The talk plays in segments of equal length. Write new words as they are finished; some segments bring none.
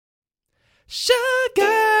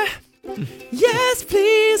Sugar, yes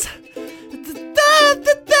please. I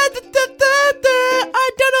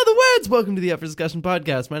don't know the words. Welcome to the Up for Discussion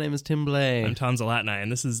podcast. My name is Tim Blay. I'm Tom Zalatni,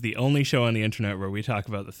 and this is the only show on the internet where we talk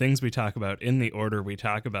about the things we talk about in the order we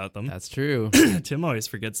talk about them. That's true. Tim always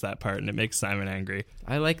forgets that part, and it makes Simon angry.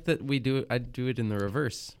 I like that we do. I do it in the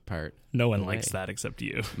reverse part. No one likes that except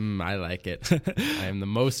you. I like it. I am the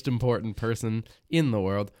most important person in the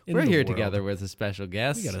world. In We're the here world. together with a special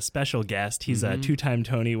guest. We got a special guest. He's a two-time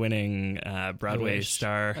Tony-winning Broadway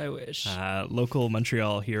star. I wish. Local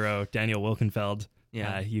Montreal hero, Daniel Wilkenfeld.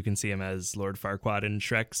 Yeah. You can see him as Lord Farquaad in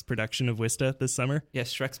Shrek's production of Wista this summer.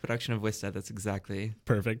 Yes, Shrek's production of Wista. That's exactly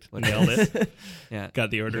Perfect. Nailed it. yeah. Got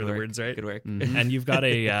the order Good of the work. words right. Good work. And you've got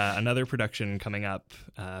a another production coming up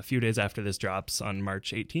a few days after this drops on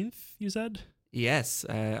March 18th, you said? Yes,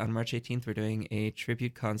 on March 18th, we're doing a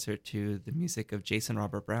tribute concert to the music of Jason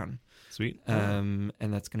Robert Brown. Sweet. And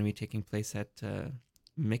that's going to be taking place at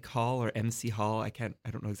Mick Hall or MC Hall. I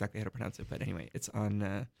don't know exactly how to pronounce it, but anyway, it's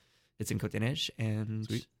in Côte-des-Neiges, and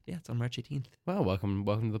Sweet. yeah, it's on March 18th. Well, welcome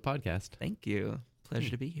to the podcast. Thank you. Pleasure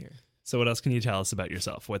to be here. So what else can you tell us about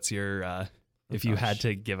yourself? What's your, if you had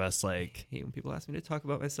to give us like... I hate when people ask me to talk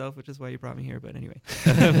about myself, which is why you brought me here, but anyway.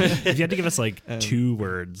 If you had to give us like 2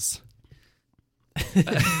 words.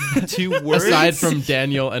 2 words? Aside from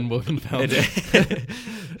Daniel and Wilkenfeld.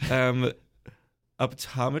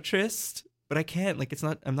 Optometrist, but I can't. Like,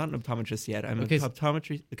 I'm not an optometrist yet. I'm Okay, an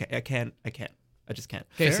optometry. Okay, I can't. I just can't.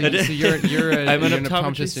 Okay, so you're I'm an an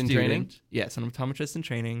optometrist in training? student. Yes, I'm an optometrist in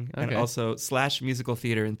training, and Okay. also / musical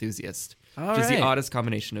theater enthusiast, All which is the right. oddest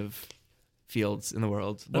combination of fields in the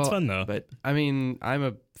world. That's Well, fun though. But I mean, I'm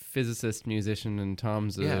a physicist, musician, and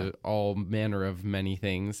Tom's Yeah. all manner of many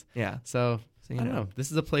things. yeah, So, so I don't know.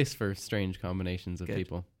 This is a place for strange combinations of Good.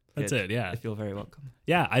 people. That's good. it, yeah. I feel very welcome.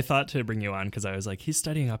 Yeah, I thought to bring you on because I was like, he's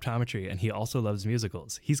studying optometry and he also loves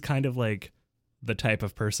musicals. He's kind of like the type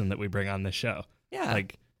of person that we bring on this show. Yeah,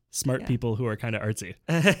 Like smart Yeah. people who are kind of artsy.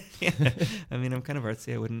 yeah. I mean, I'm kind of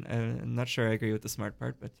artsy. I'm not sure I agree with the smart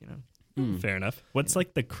part, but you know. Fair enough. What's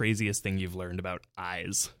like the craziest thing you've learned about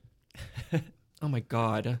eyes? Oh my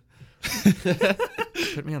god.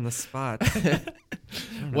 Put me on the spot. I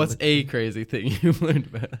don't know, What's but, a crazy thing you've learned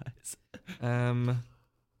about eyes?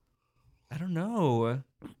 I don't know.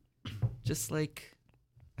 Just like,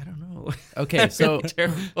 I don't know. Okay, so Really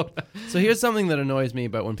terrible. so here's something that annoys me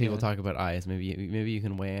about when people Yeah. talk about eyes. Maybe you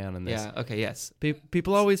can weigh in on this. Yeah. Okay. Yes.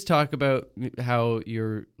 People always talk about how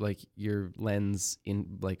your lens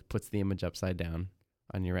puts the image upside down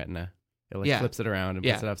on your retina. It Yeah. flips it around and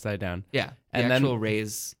Yeah. puts it upside down. Yeah. The And then- actual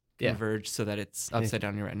rays Yeah. converge so that it's upside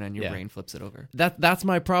down in your retina and your Yeah. brain flips it over. That's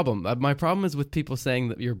my problem. My problem is with people saying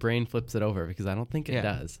that your brain flips it over because I don't think it Yeah.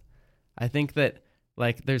 does. I think that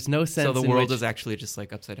there's no sense. So the in world which, is actually just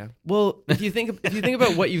like upside down. well, if you think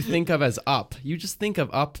about what you think of as up, you just think of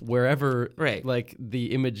up wherever Right. like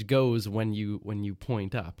the image goes when you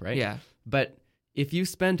point up, right? Yeah. But if you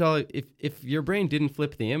spent if your brain didn't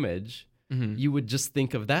flip the image, Mm-hmm. you would just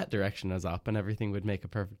think of that direction as up, and everything would make a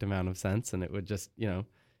perfect amount of sense, and it would just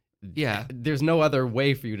Yeah. There's no other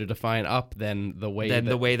way for you to define up than the way Then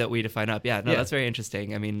the way that we define up. Yeah. No, Yeah. that's very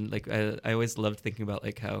interesting. I mean, like I always loved thinking about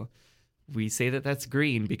like how we say that that's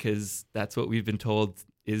green because that's what we've been told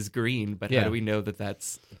is green. But Yeah. how do we know that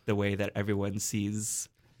that's the way that everyone sees?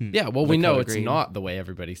 Yeah, well, the we know color it's green. not the way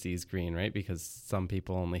everybody sees green, right? Because some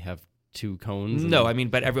people only have 2 cones. No, I mean,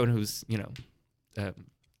 but everyone who's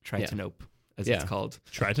tritanope, as Yeah. it's called.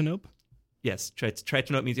 Tritanope? Yes,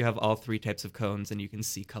 tritanope means you have all 3 types of cones and you can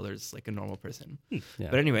see colors like a normal person. Yeah.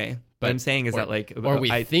 But anyway, But- what I'm saying is or- that like, or we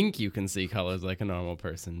I, think you can see colors like a normal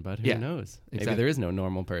person, but who Yeah, knows? Maybe exactly. there is no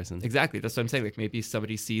normal person. exactly, that's what I'm saying. Like maybe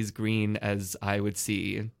somebody sees green as I would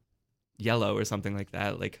see yellow or something like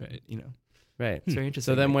that. Like Right. Right. it's very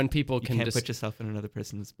interesting. So then like, when people you can can't put yourself in another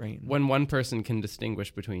person's brain. when one person can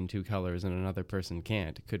distinguish between 2 colors and another person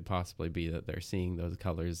can't, it could possibly be that they're seeing those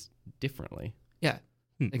colors differently. Yeah,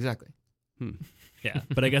 exactly. Yeah.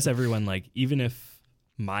 But I guess everyone, like, even if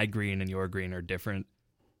my green and your green are different,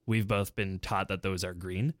 we've both been taught that those are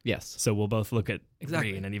green. Yes. So we'll both look at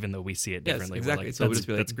Exactly. green, and even though we see it Yes, differently, exactly. we're like, So we'll that's, just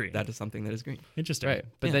be like, that's green. that is something that is green. Interesting. Right.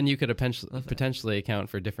 But Yeah. then you could Love that. potentially account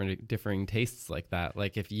for differing tastes like that.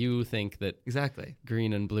 Like if you think that Exactly.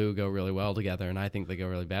 green and blue go really well together and I think they go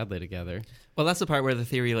really badly together. Well, that's the part where the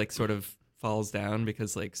theory like sort of falls down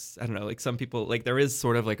because like I don't know, like some people like there is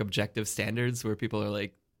sort of like objective standards where people are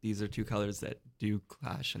like these are two colors that do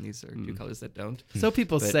clash and these are two colors that don't. So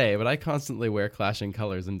people But- say, but I constantly wear clashing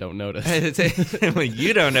colors and don't notice. Well,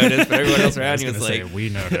 you don't notice, but everyone else I around was you is gonna say, like, we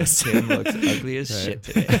noticed. Tim looks ugly as Right. shit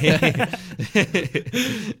today.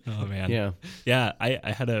 Oh man. Yeah. Yeah,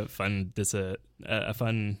 I had a fun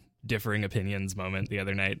differing opinions moment the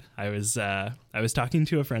other night. I was talking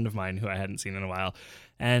to a friend of mine who I hadn't seen in a while,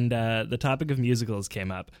 and the topic of musicals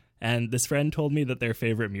came up. And this friend told me that their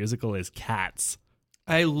favorite musical is Cats.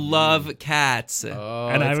 I love Cats. Oh,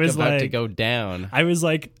 And I it's was about to like- go down. I was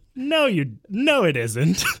like, no, it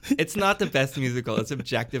isn't. It's not the best musical. It's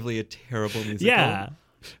objectively a terrible musical. Yeah.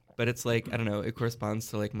 But it's like, I don't know, it corresponds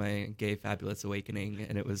to like my gay fabulous awakening.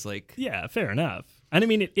 And it was like, Yeah, fair enough. And I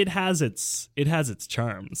mean, it has its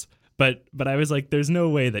charms. But I was like, there's no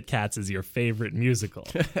way that Cats is your favorite musical.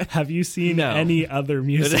 Have you seen No. any other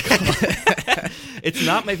musical? it's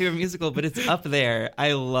not my favorite musical, but it's up there.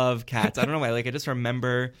 I love Cats. I don't know why. Like, I just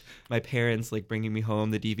remember my parents like bringing me home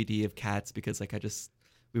the DVD of Cats because like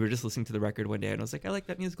we were just listening to the record one day and I was like, I like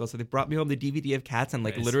that musical. So they brought me home the DVD of Cats and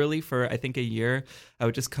like Nice. literally for I think a year, I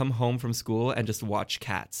would just come home from school and just watch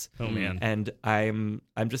Cats. Oh man. And I'm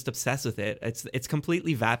just obsessed with it. It's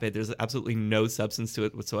completely vapid. There's absolutely no substance to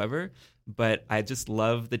it whatsoever. But I just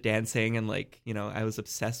love the dancing and like, you know, I was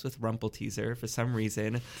obsessed with Rumpelteazer for some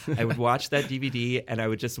reason. I would watch that DVD and I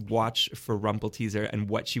would just watch for Rumpelteazer and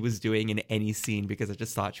what she was doing in any scene because I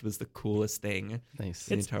just thought she was the coolest thing Nice.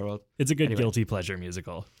 in the entire world. It's a good Anyway. guilty pleasure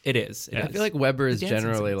musical. It is. It Yeah. I is. feel like Weber is The dancing's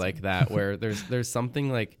generally amazing. like that, where there's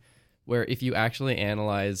something like where if you actually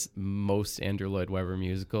analyze most Andrew Lloyd Webber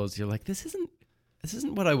musicals, you're like, this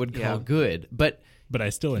isn't what I would call Yeah. good, but But I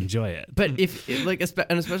still enjoy it. if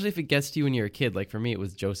and especially if it gets to you when you're a kid, like for me, it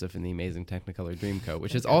was Joseph and the Amazing Technicolor Dreamcoat,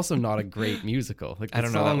 which is also not a great musical. Like the I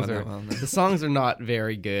don't know that songs one are that well, no. the songs are not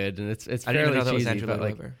very good, and it's I didn't fairly even know that was cheesy. Andrew But Lloyd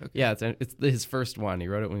like, Webber. Okay. yeah, it's his first one. He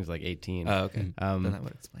wrote it when he was like 18. Oh, okay. Um, Then that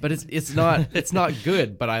would explain. But it's not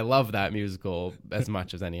good. But I love that musical as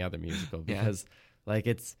much as any other musical Yeah. because like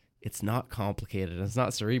it's not complicated. It's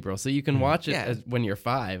not cerebral. So you can watch it Yeah. when you're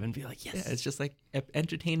 5 and be like, yes, yeah, it's just like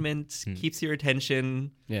entertainment, Hmm. keeps your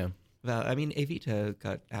attention. yeah. Well, I mean, Evita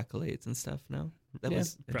got accolades and stuff. No, that Yeah,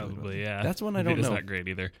 was Probably, yeah. That's one I don't Vita's know. not great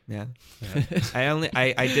either. Yeah.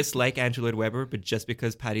 I dislike Andrew Lloyd Webber, but just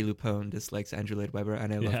because Patty Lupone dislikes Andrew Lloyd Webber,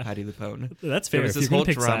 and I love Yeah. Patty Lupone. That's There fair. was If this you're whole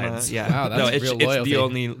gonna pick drama. sides. Yeah, Wow, that's no, it's real the loyalty.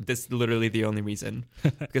 only. This literally the only reason.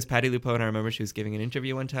 Because Patty Lupone, I remember she was giving an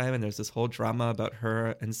interview one time, and there's this whole drama about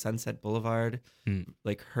her and Sunset Boulevard, Hmm.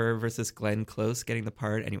 like her versus Glenn Close getting the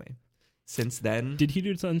part. Anyway, since then, Did he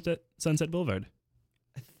do Sunset Boulevard?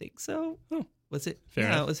 I think so. Oh, was it? fair yeah,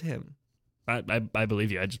 enough. it was him. I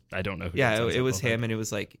believe you. I don't know who. Yeah, did Sunset it was Boulevard. him, and it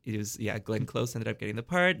was Glenn Close ended up getting the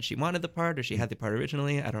part. She wanted the part, or she had the part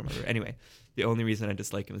originally. I don't remember. Anyway, the only reason I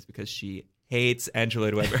dislike him is because she hates Andrew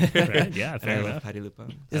Lloyd Webber. Right, yeah, and fair I love enough. Patty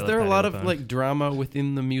Lupone. I Is love there a Patty lot of LuPone. like drama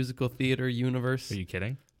within the musical theater universe? Are you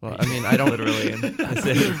kidding? Well, I mean, I don't Literally,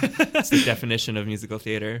 it's the definition of musical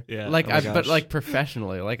theater. Yeah. like, Oh my but gosh. like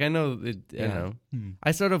professionally. Like I know, you Yeah. know, Hmm. I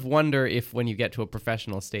sort of wonder if when you get to a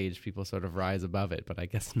professional stage, people sort of rise above it, but I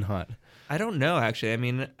guess not. I don't know, actually. I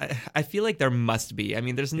mean, I feel like there must be. I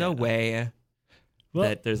mean, there's no Yeah. way Well-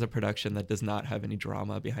 that there's a production that does not have any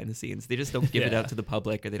drama behind the scenes. They just don't give it Yeah. out to the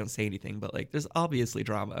public, or they don't say anything. But like, there's obviously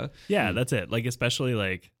drama. Yeah, that's it. Like, especially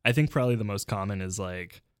like, I think probably the most common is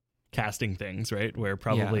like casting things, right? Where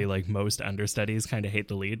probably Yeah. like most understudies kind of hate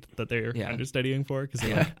the lead that they're Yeah. understudying for because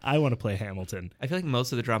they're Yeah. like, I want to play Hamilton. I feel like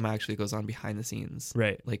most of the drama actually goes on behind the scenes,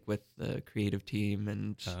 Right. like with the creative team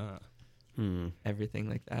and Hmm. everything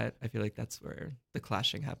like that. I feel like that's where the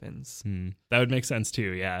clashing happens. That would make sense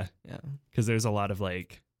too. Yeah. Yeah. Because there's a lot of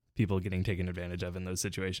like people getting taken advantage of in those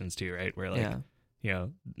situations too, right? Where like, Yeah. you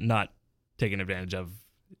know, not taken advantage of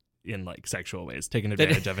in like sexual ways, taken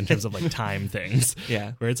advantage of in terms of like time things,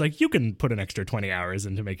 Yeah. where it's like you can put an extra 20 hours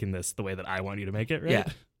into making this the way that I want you to make it, right? Yeah.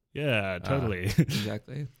 Yeah, totally.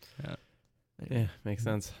 Exactly. Yeah, makes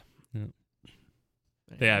sense.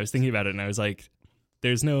 Yeah, I was thinking about it and I was like,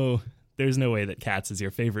 there's no way that Cats is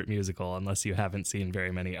your favorite musical unless you haven't seen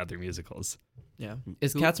very many other musicals. Yeah.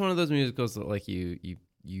 Is Who- Cats one of those musicals that like you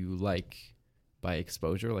like by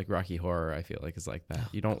exposure? Like Rocky Horror, I feel like is like that.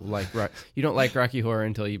 You don't like Rocky Horror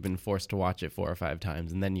until you've been forced to watch it 4 or 5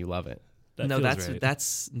 times, and then you love it. That No, feels that's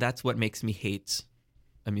right. that's what makes me hate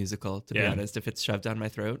a musical, to be Yeah. honest. If it's shoved down my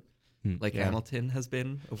throat, like Yeah. Hamilton has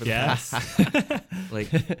been over the Yes. past like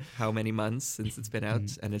how many months since it's been out,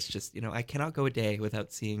 and it's just, you know, I cannot go a day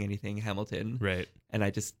without seeing anything Hamilton, Right. and I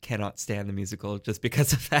just cannot stand the musical just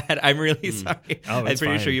because of that. I'm really sorry. Oh, I'm it's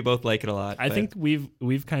pretty fine. sure you both like it a lot. I but- think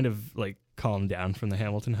we've kind of like calmed down from the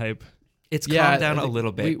Hamilton hype. It's calmed down a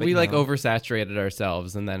little bit. We but like no. oversaturated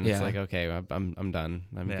ourselves, and then it's Yeah. like, okay, I'm done.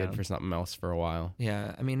 I'm Yeah. good for something else for a while.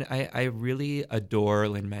 Yeah, I mean, I really adore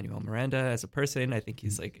Lin-Manuel Miranda as a person. I think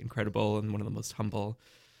he's like incredible and one of the most humble,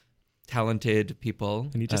 talented people.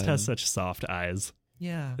 And he just has such soft eyes.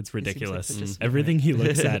 Yeah, It's he seems like ridiculous. such a sweetheart. Everything he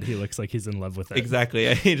looks at, he looks like he's in love with it. Exactly.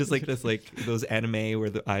 I just like this, like those anime where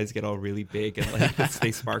the eyes get all really big and like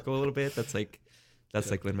they sparkle a little bit. That's like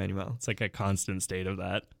Lin-Manuel. It's like a constant state of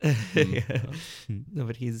that. Yeah. No,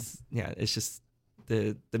 but it's just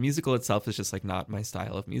the musical itself is just like not my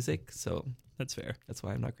style of music, so That's fair. that's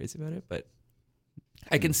why I'm not crazy about it. But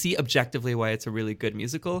I can see objectively why it's a really good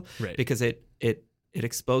musical, Right. because it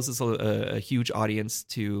exposes a huge audience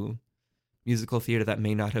to musical theater that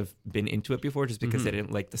may not have been into it before, just because they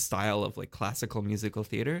didn't like the style of like classical musical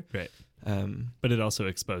theater. Right. Um, But it also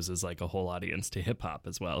exposes like a whole audience to hip hop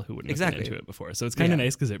as well who wouldn't have Exactly. been into it before. So it's kind of Yeah.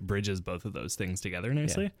 nice because it bridges both of those things together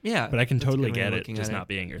nicely. yeah, But I can that's a totally good way of get it looking just at not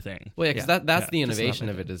being your thing. Well, yeah, because Yeah. that's Yeah. the Just not innovation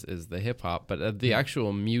my of it is the hip hop, but the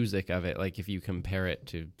actual music of it, like if you compare it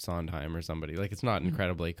to Sondheim or somebody, like it's not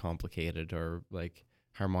incredibly complicated or like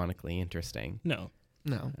harmonically interesting. No.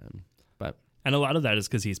 no. But And a lot of that is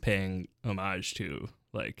because he's paying homage to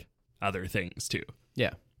like other things too.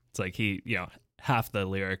 yeah, It's like he, half the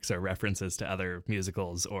lyrics are references to other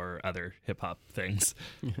musicals or other hip hop things.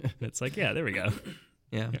 It's like, yeah, there we go.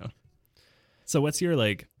 Yeah. Yeah. So what's your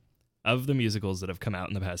like, of the musicals that have come out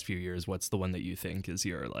in the past few years, what's the one that you think is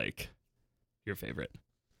your favorite?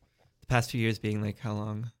 The past few years being like how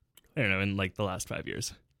long? I don't know, in like the last 5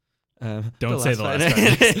 years. Don't say the last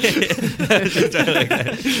 5 years.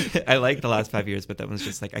 I like the last 5 years, but that one's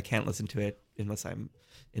just like I can't listen to it unless I'm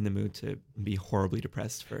in the mood to be horribly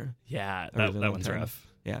depressed for. Yeah, A really that long one's time. rough.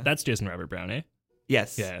 Yeah. That's Jason Robert Brown, eh?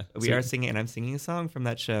 Yes. Yeah. We So- are singing, and I'm singing a song from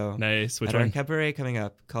that show. Nice. Which at our one? cabaret coming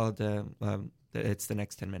up called it's the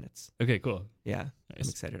next 10 minutes. Okay, cool. Yeah. I'm Nice.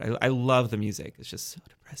 excited. I love the music. It's just so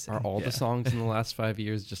depressing. are all Yeah. the songs in the last 5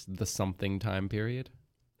 years just the something time period?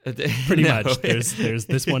 Pretty No. much. There's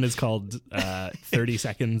this one is called 30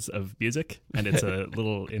 Seconds of Music, and it's a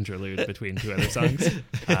little interlude between two other songs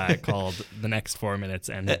called The Next 4 Minutes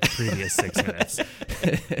and the Previous 6 Minutes.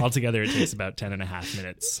 Altogether, it takes about 10 and a half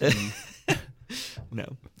minutes.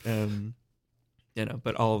 No.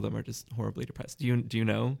 But all of them are just horribly depressed. Do you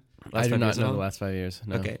know? I do 5 not years know at the all? last 5 years.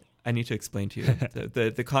 No. Okay, I need to explain to you.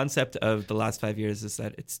 The concept of the last 5 years is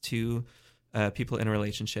that it's two people in a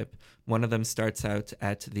relationship. One of them starts out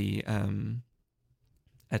at the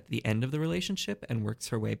end of the relationship and works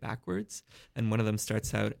her way backwards, and one of them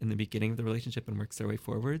starts out in the beginning of the relationship and works their way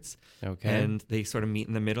forwards. Okay. And they sort of meet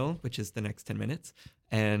in the middle, which is the next 10 minutes,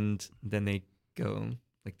 and then they go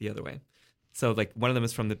like the other way. So like one of them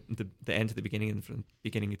is from the end to the beginning and from the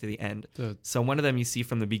beginning to the end. So one of them you see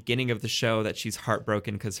from the beginning of the show that she's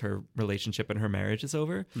heartbroken because her relationship and her marriage is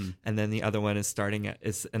over. And then the other one is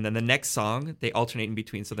and then the next song, they alternate in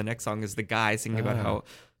between. So the next song is the guy singing about how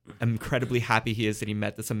incredibly happy he is that he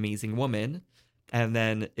met this amazing woman. And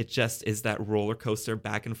then it just is that roller coaster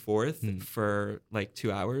back and forth for like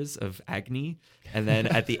 2 hours of agony. And then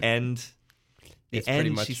at the end, It's pretty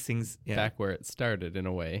she much sings back where it started in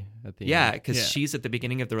a way at the yeah, end. because Yeah. she's at the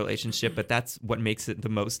beginning of the relationship, but that's what makes it the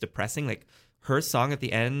most depressing. Like her song at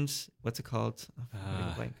the end, what's it called? Oh, I'm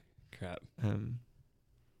drawing a blank. Crap.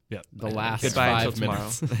 The last Goodbye 5 until tomorrow.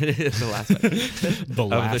 minutes. The last one. The of the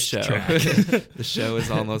last show. track. The show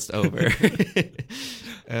is almost over.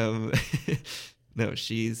 No,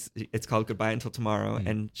 it's called Goodbye Until Tomorrow,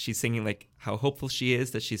 and she's singing like how hopeful she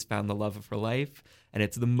is that she's found the love of her life, and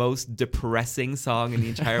it's the most depressing song in the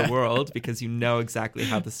entire world because you know exactly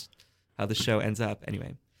how the show ends up.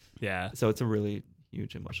 Anyway, Yeah. so it's a really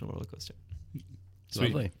huge emotional roller coaster.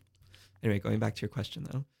 Sweet. Lovely. Anyway, going back to your question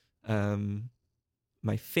though,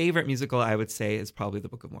 my favorite musical I would say is probably The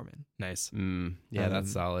Book of Mormon. Nice. Yeah,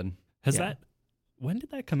 that's Um, solid. When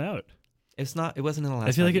did that come out? It wasn't in the last.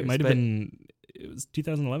 I feel 5 like it years, might have but been, it was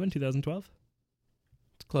 2011, 2012?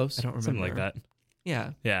 It's close. I don't remember. Something like that.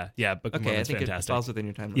 Yeah. Yeah. Book of Okay, I Mormon's think fantastic. it falls within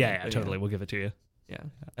your timeline. Yeah, but totally. We'll give it to you. Yeah.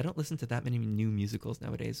 I don't listen to that many new musicals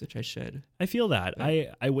nowadays, which I should. I feel that.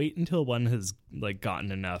 Yeah. I wait until one has like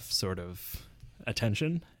gotten enough sort of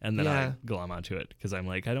attention and then Yeah. I glom onto it because I'm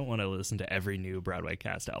like, I don't want to listen to every new Broadway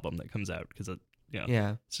cast album that comes out because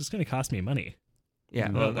Yeah. it's just going to cost me money. Yeah.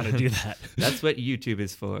 I don't want to do that. That's what YouTube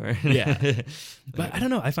is for. Yeah. But I don't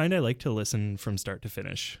know. I find I like to listen from start to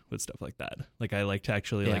finish with stuff like that. Like I like to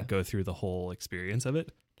actually Yeah. like go through the whole experience of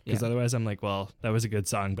it. Because Yeah. otherwise I'm like, well, that was a good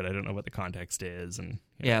song, but I don't know what the context is. And,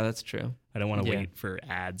 Yeah, that's true. I don't want to Yeah. wait for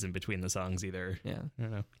ads in between the songs either. Yeah. I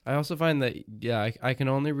don't know. I also find that I can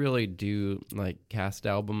only really do like cast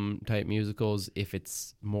album type musicals if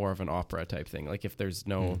it's more of an opera type thing. Like if there's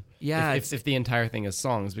no Yeah, if the entire thing is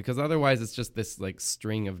songs, because otherwise it's just this like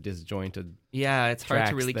string of disjointed. yeah, it's hard to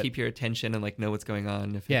tracks really that- keep your attention and like know what's going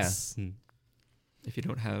on if Yeah. it's, if you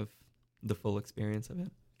don't have the full experience of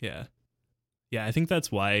it. Yeah. Yeah, I think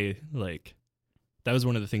that's why, like, that was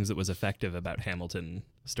one of the things that was effective about Hamilton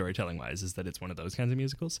storytelling wise, is that it's one of those kinds of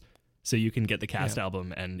musicals. So you can get the cast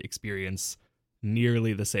album and experience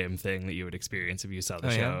nearly the same thing that you would experience if you saw the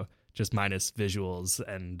Oh, yeah? show, just minus visuals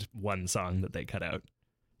and one song that they cut out.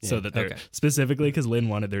 So Yeah, that they're okay. specifically because Lynn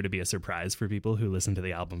wanted there to be a surprise for people who listened to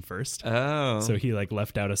the album first. Oh, So he like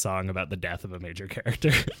left out a song about the death of a major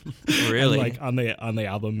character. really? And, like on the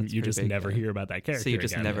album, That's you pretty just big, never yeah. hear about that character. So you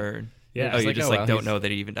just again. never. Yeah. Oh, It's you like, just oh, like well, don't he's- know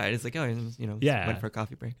that he even died. It's like, oh, Yeah. went for a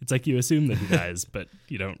coffee break. It's like you assume that he dies, but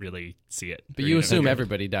you don't really see it. But Or you don't assume know.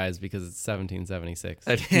 everybody dies because it's 1776.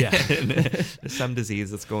 Yeah. There's some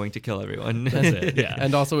disease that's going to kill everyone. That's it. Yeah.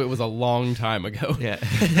 And also, it was a long time ago. Yeah.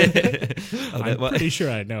 I'm pretty sure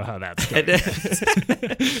I know how that's going.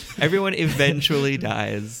 Everyone eventually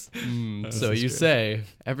dies. So This is you true. say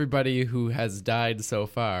everybody who has died so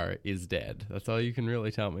far is dead. That's all you can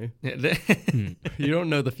really tell me. You don't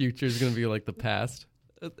know the future is going to be like the past.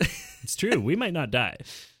 It's true. We might not die.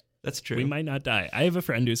 That's true. We might not die. I have a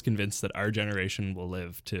friend who's convinced that our generation will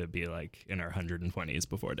live to be like in our 120s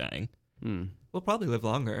before dying. Hmm. We'll probably live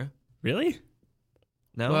longer. Really?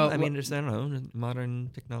 No, Well, I mean, there's, I don't know, modern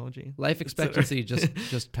technology. Life expectancy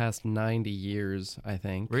just passed 90 years, I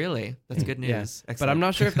think. Really? That's good news. Yeah. Excellent. But I'm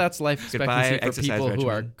not sure if that's life Goodbye, expectancy for exercise people who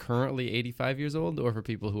are regimen. currently 85 years old or for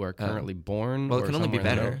people who are currently born. Well, it or can only be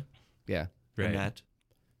somewhere in the better middle. Yeah. than that.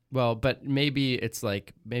 Well, but maybe it's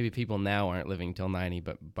like maybe people now aren't living till 90,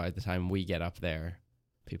 but by the time we get up there,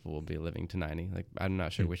 people will be living to 90. Like I'm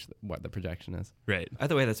not sure what the projection is. Right.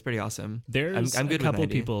 Either way, that's pretty awesome. There's I'm a good with couple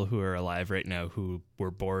 90. people who are alive right now who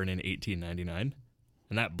were born in 1899,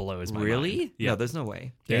 and that blows my Really? mind. Yeah. No, there's no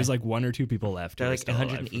way. There's like one or two people left. who They're are like still alive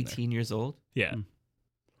from there. 118 years old. Yeah. Hmm.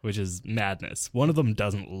 Which is madness. One of them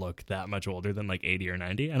doesn't look that much older than like 80 or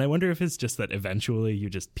 90. And I wonder if it's just that eventually you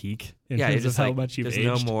just peak in Yeah, terms it's of just how like, much you've there's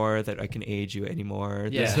aged. no more that I can age you anymore.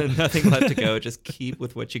 Yeah. There's nothing left to go. Just keep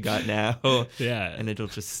with what you got now. Yeah. And it'll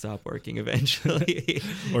just stop working eventually.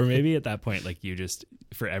 Or maybe at that point, like you just,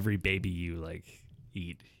 for every baby you like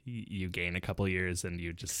eat, you gain a couple years and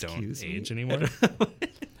you just Excuse don't me? age anymore.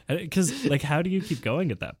 Because like, how do you keep going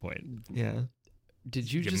at that point? Yeah.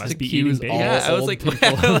 Did you You just must be accuse eating all babies. Yeah, I was old like, people?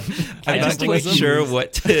 I'm not just quite assumed- sure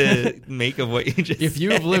what to make of what you just If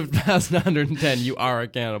you have said. lived past 110, you are a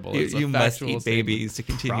cannibal. It's a you must factual eat statement. babies to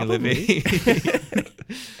continue Probably. living.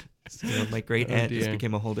 So, my great Oh, aunt just dear.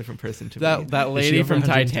 became a whole different person to me. That she lady over from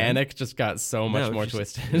 110? Titanic just got so much No, more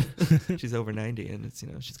she's- twisted. She's over 90, and it's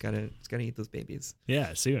she's gotta eat those babies.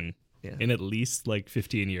 Yeah, soon. Yeah. In at least like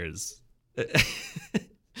 15 years.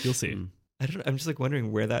 You'll see. Mm. I don't. I'm just like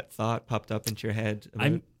wondering where that thought popped up into your head.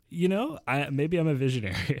 about- Maybe I'm a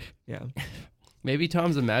visionary. yeah. Maybe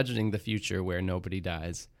Tom's imagining the future where nobody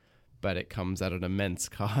dies, but it comes at an immense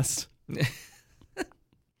cost. You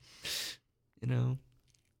know,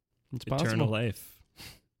 It's Eternal possible. life.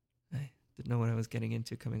 I didn't know what I was getting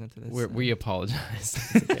into coming onto this. We apologize.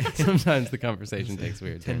 Sometimes the conversation takes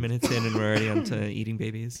weird 10 turns. minutes in, and we're already onto eating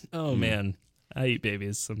babies. Oh Mm. man, I eat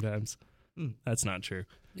babies sometimes. Mm. That's not true.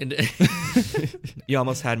 And you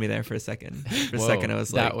almost had me there for a second. For a Whoa, second, I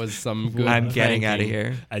was like, that was some good. I'm getting out of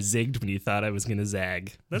thinking. here. I zigged when you thought I was going to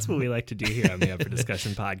zag. That's what we like to do here on the Up for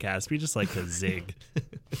Discussion podcast. We just like to zig.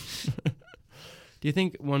 Do you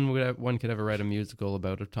think one could ever write a musical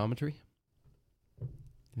about optometry? Do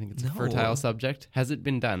you think it's a No. fertile subject? Has it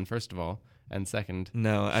been done, first of all? And second,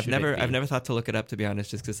 No, I've Should it never be? thought to look it up, to be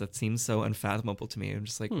honest, just because that seems so unfathomable to me. I'm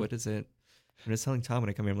just like, what is it? I'm just telling Tom when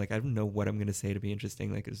I come here, I'm like, I don't know what I'm going to say to be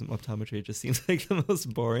interesting. Like, optometry, it just seems like the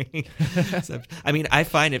most boring. I mean, I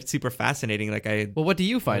find it super fascinating. Like, well, what do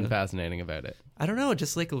you find fascinating about it? I don't know,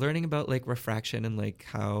 just like learning about like refraction and like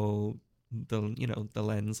how the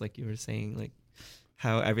lens, like you were saying, like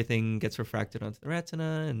how everything gets refracted onto the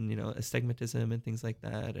retina, and astigmatism and things like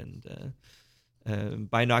that, and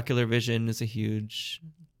binocular vision is a huge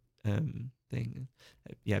thing.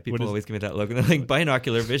 Yeah, people What is- always give me that look, and they're like,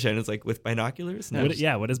 binocular vision. It's like, with binoculars? No.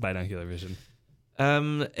 What is binocular vision?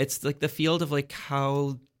 It's like the field of like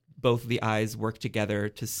how both the eyes work together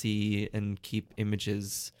to see and keep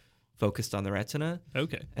images focused on the retina.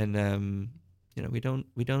 Okay. And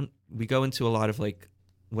we go into a lot of like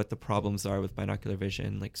what the problems are with binocular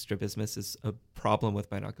vision. Like strabismus is a problem with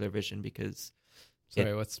binocular vision because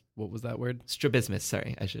Sorry, what was that word? Strabismus.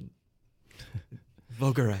 Sorry, I should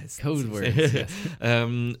vulgarize. Code words. Yes.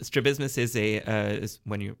 Strabismus is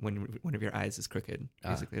when one of your eyes is crooked,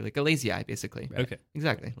 basically, like a lazy eye, basically. Right. Okay.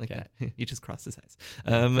 Exactly, like that. You just crossed his eyes.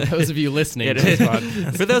 For those of you listening Yeah, to this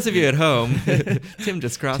podcast, for those of you at home, Tim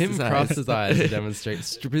just crossed Tim his eyes. crossed his eyes to demonstrate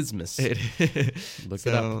strabismus. Look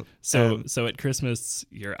it up. So at Christmas,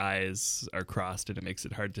 your eyes are crossed and it makes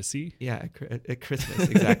it hard to see. Yeah, at Christmas,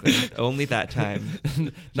 exactly. Only that time.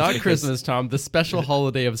 Not because- Christmas, Tom. The special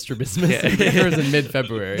holiday of strabismus Yeah. occurs in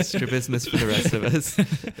mid-February. Strabismus for the rest of us.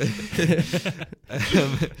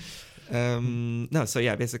 No, so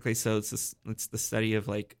yeah, basically, so it's the study of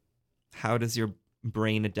like how does your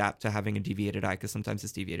brain adapt to having a deviated eye, because sometimes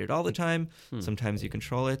it's deviated all the time, sometimes you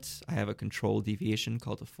control it. I have a control deviation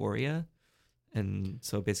called aphoria, and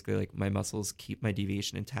so basically like my muscles keep my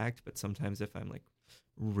deviation intact, but sometimes if I'm like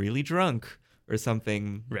really drunk or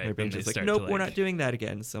something, Right, my brain then just they like, start nope, to, we're like- not doing that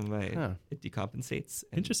again, so Huh. it decompensates.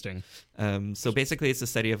 And, Interesting. so basically it's a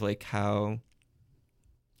study of like how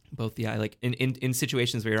both the eye, like in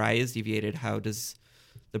situations where your eye is deviated, how does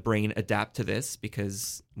the brain adapt to this?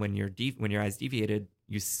 Because when your eye's deviated,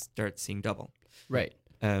 you start seeing double. Right.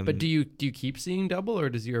 But do you keep seeing double, or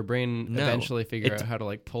does your brain No. eventually figure It- out how to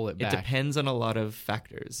like pull it It back? depends on a lot of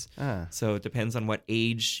factors. So it depends on what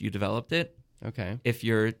age you developed it. Okay. If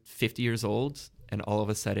you're 50 years old and all of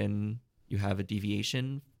a sudden you have a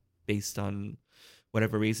deviation based on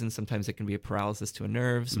whatever reason, sometimes it can be a paralysis to a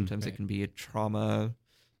nerve, sometimes it right. can be a trauma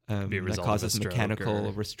Be a that result of a causes stroke mechanical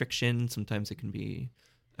or- restriction. Sometimes it can be,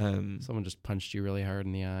 Someone just punched you really hard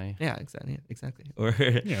in the eye. yeah, exactly. Or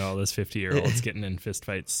You know, all those 50-year-olds getting in fist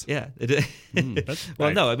fights. yeah,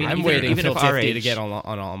 Well, no, I mean, I'm even, waiting even until if our 50 age, to get on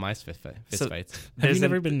all my fist So- fights. Have there's you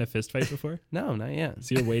never an- been in a fist fight before? No, not yet.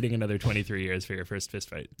 So you're waiting another 23 years for your first fist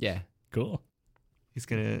fight. Yeah. Cool.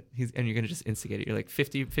 and you're gonna just instigate it. You're like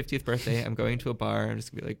 50th birthday. I'm going to a bar. I'm just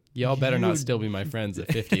gonna be like, Y'all better "You not still be my friends at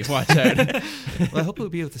 50. Watch out. Well, I hope it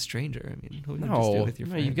would be with a stranger. I mean, who would just do it No, with your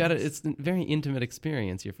no, friends? you've got it. It's a very intimate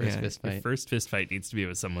experience. Your first Yeah, fist Your fight. first fist fight needs to be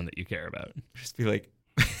with someone that you care about. Just be like,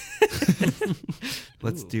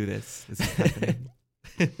 let's do this. This is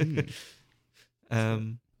happening.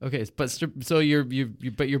 Okay, but so your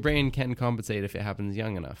brain can compensate if it happens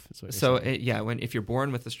young enough. Is what you're So saying. if you're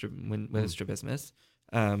born with a strabismus,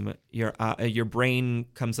 your brain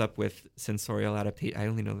comes up with sensorial adaptation. I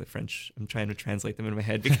only know the French. I'm trying to translate them in my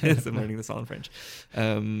head because I'm learning this all in French.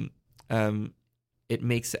 It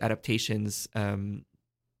makes adaptations, and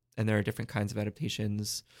there are different kinds of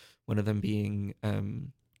adaptations. One of them being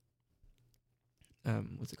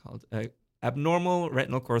what's it called? Abnormal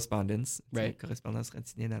retinal correspondence, Right. correspondance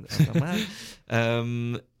rétinienne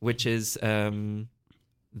abnormale, which is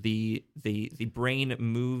the brain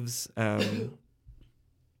moves.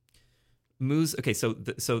 Okay, so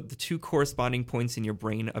the two corresponding points in your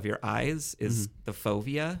brain of your eyes is the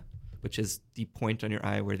fovea, which is the point on your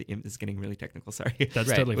eye where the is getting really technical. Sorry, That's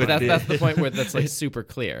right. totally But fine. that's the point where that's like super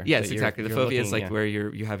clear. Yes, that exactly. The you're fovea is looking, like where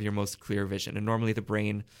you have your most clear vision, and normally the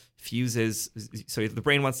brain fuses. So the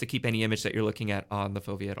brain wants to keep any image that you're looking at on the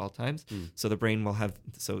fovea at all times. So the brain will have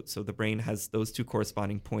so the brain has those two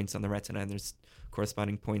corresponding points on the retina, and there's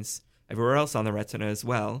corresponding points everywhere else on the retina as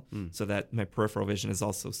well. So that my peripheral vision is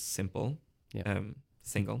also simple,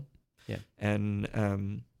 single. Yeah.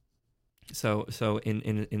 And so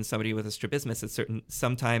in somebody with a strabismus, it's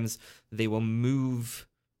sometimes they will move.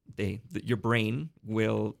 Your brain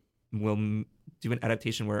will do an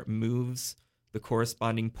adaptation where it moves the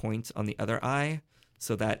corresponding point on the other eye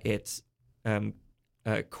so that it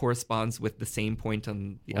corresponds with the same point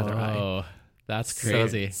on the other eye. Oh, that's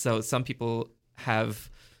crazy. So some people have.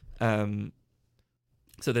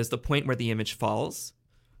 So there's the point where the image falls,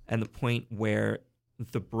 and the point where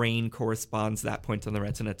the brain corresponds that point on the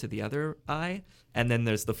retina to the other eye, and then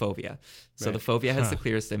there's the fovea. So Right. the fovea has the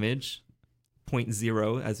clearest image. Point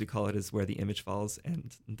 0, as we call it, is where the image falls,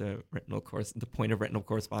 and the point of retinal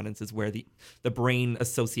correspondence is where the brain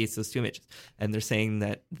associates those two images. And they're saying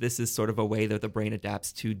that this is sort of a way that the brain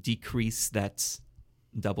adapts to decrease that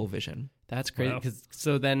double vision. That's crazy. Wow. Because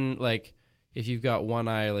so then, like, if you've got one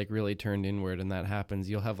eye like really turned inward and that happens,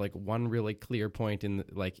 you'll have like one really clear point in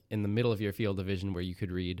the middle of your field of vision where you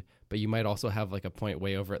could read, but you might also have like a point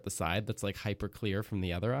way over at the side that's like hyper clear from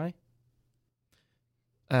the other eye.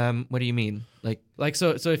 What do you mean? Like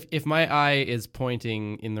so if my eye is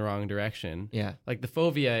pointing in the wrong direction, Yeah. like the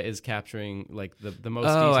fovea is capturing like the most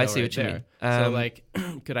Oh, detail I see right what you there. mean. So like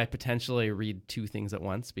could I potentially read two things at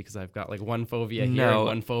once because I've got like one fovea here and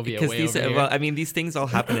one fovea because way these, over here? well, I mean, these things all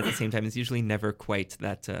happen at the same time. It's usually never quite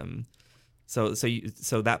that.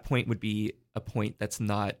 So that point would be a point that's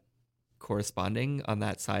not corresponding on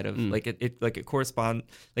that side of like it correspond,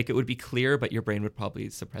 like it would be clear, but your brain would probably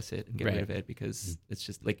suppress it and get rid of it because it's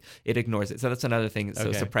just like it ignores it. So that's another thing.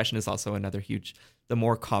 So suppression is also another huge, the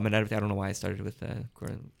more common out of it. I don't know why I started with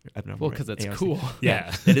well, because it's ARC. cool.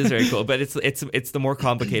 Yeah. It is very cool, but it's the more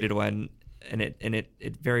complicated one. And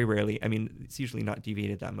it very rarely, I mean, it's usually not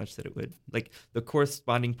deviated that much that it would, like, the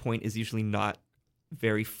corresponding point is usually not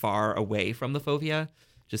very far away from the fovea,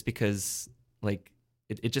 just because, like,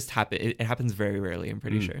 it just it happens very rarely, I'm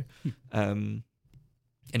pretty sure.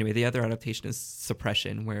 Anyway, the other adaptation is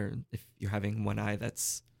suppression, where if you're having one eye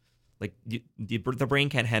that's, like, the brain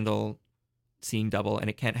can't handle seeing double, and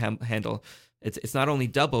it can't handle, it's not only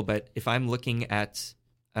double, but if I'm looking at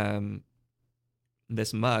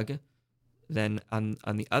this mug, then on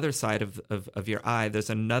the other side of your eye, there's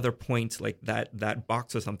another point, like that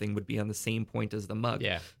box or something would be on the same point as the mug.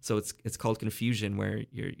 Yeah. So it's called confusion, where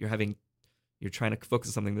you're trying to focus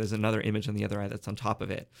on something. There's another image on the other eye that's on top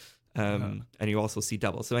of it, and you also see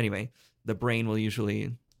double. So anyway, the brain will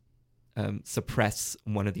usually suppress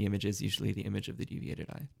one of the images, usually the image of the deviated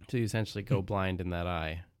eye. So you essentially go blind in that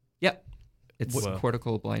eye. Yep, it's Whoa.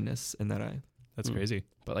 cortical blindness in that eye. That's crazy.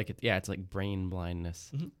 But like it's like brain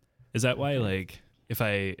blindness. Mm-hmm. Is that why, like, if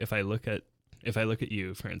I look at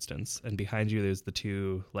you, for instance, and behind you there's the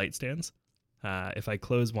two light stands, if I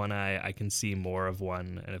close one eye, I can see more of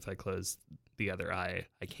one, and if I close the other eye,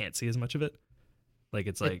 I can't see as much of it. Like,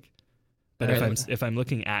 it's like, but if I'm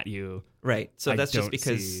looking at you, right? So I that's just don't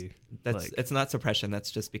because see, it's not suppression. That's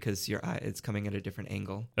just because your eye is coming at a different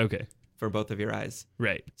angle okay, for both of your eyes.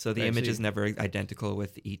 right, So the Right, image so is never identical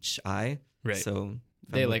with each eye. right. So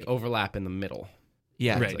They like overlap in the middle.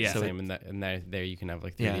 yeah, Right, It's like yeah. So same, and there you can have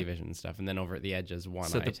like 3D Yeah. vision and stuff, and then over at the edges, one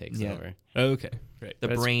So eye takes yeah. over. Okay, right. the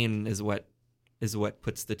But it's- brain is what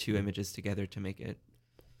puts the two images together to make it.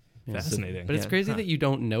 Yeah. Fascinating. But it's Yeah. crazy Huh. that you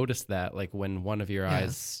don't notice that, like when one of your Yeah.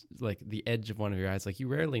 eyes, like the edge of one of your eyes, like you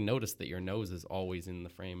rarely notice that your nose is always in the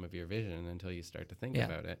frame of your vision until you start to think Yeah.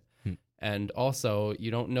 about it. Hmm. And also,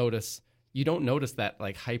 you don't notice that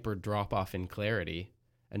like hyper drop off in clarity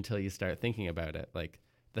until you start thinking about it. Like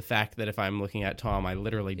the fact that if I'm looking at Tom, I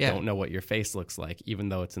literally Yeah. don't know what your face looks like, even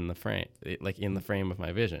though it's in the frame, in the frame of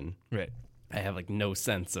my vision. Right. I have like no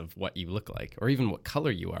sense of what you look like, or even what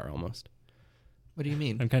color you are, almost. What do you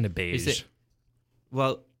mean? I'm kind of beige. Is it-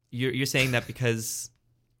 Well, you're saying that because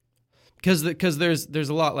Because there's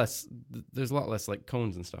a lot less like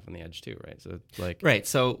cones and stuff on the edge too, right? So it's like right.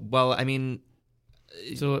 So well, I mean,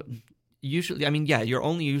 so usually, I mean, yeah, you're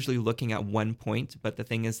only usually looking at one point, but the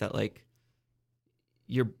thing is that like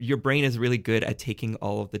your brain is really good at taking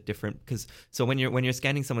all of the different, because so when you're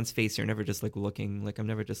scanning someone's face, you're never just like looking, like I'm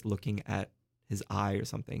never just looking at his eye or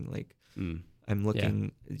something, like I'm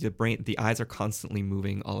looking, the eyes are constantly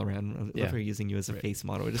moving all around. I love using you as a face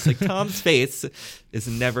model. Just like Tom's face is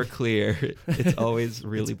never clear. It's always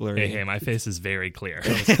really blurry. Hey, my face is very clear.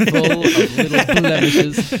 full of little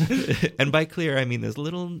blemishes. And by clear, I mean there's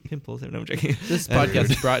little pimples. No, I'm joking. This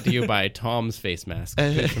podcast is brought to you by Tom's face mask,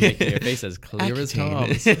 good for making your face as clear as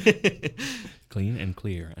Tom's. Clean and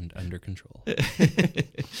clear and under control.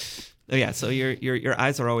 Oh yeah, so your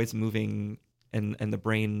eyes are always moving, and the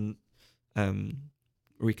brain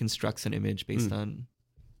reconstructs an image based on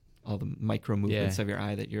all the micro movements of your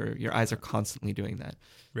eye, that your eyes are constantly doing that.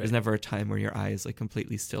 Right. There's never a time where your eye is like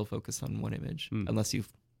completely still focused on one image, unless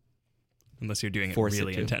Unless you're doing it Force it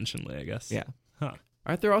really to. intentionally, I guess. yeah. Huh.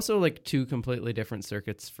 Aren't there also like two completely different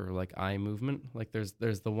circuits for like eye movement? Like there's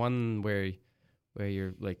the one where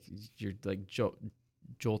you're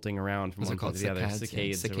jolting around from Those are one called to the other,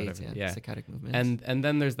 saccades, or whatever. Yeah. saccadic movements. And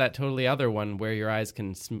then there's that totally other one where your eyes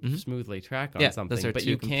can smoothly track on something, those are but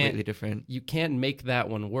two completely different. you can't make that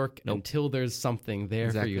one work until there's something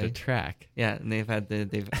there for you to Exactly. track. Yeah, and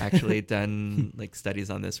they've actually done like studies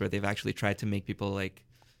on this where they've actually tried to make people like,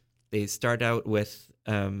 they start out with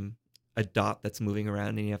a dot that's moving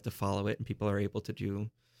around and you have to follow it, and people are able to do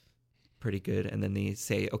pretty good. And then they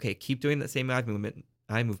say, okay, keep doing that same eye movement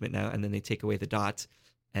now, and then they take away the dot,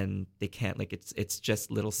 and they can't, like it's just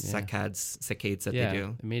little saccades that they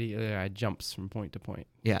do. Immediately eye jumps from point to point.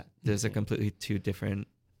 Yeah, those are completely two different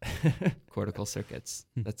cortical circuits.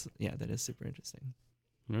 That is super interesting.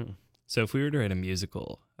 Mm. So if we were to write a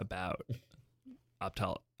musical about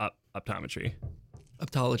optometry,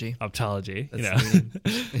 Optology.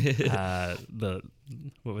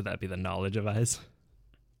 what would that be? The knowledge of eyes?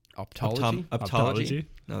 Optology? Optology?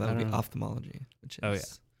 No, that would be I don't know. ophthalmology, which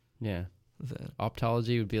is Yeah. the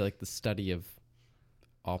Optology would be like the study of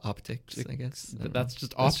optics, I guess. I But don't that's know.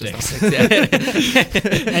 just That's just optics.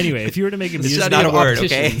 optics, yeah. Anyway, if you were to make a It's musical, just not a word,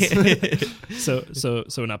 opticians. okay?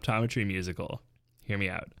 so an optometry musical, hear me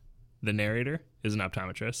out. the narrator is an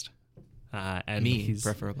optometrist. And Me, he's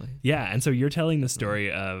preferably. Yeah, and so you're telling the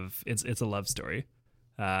story of it's a love story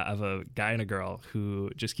of a guy and a girl who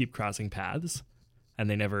just keep crossing paths, and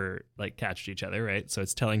they never like catch each other, right? So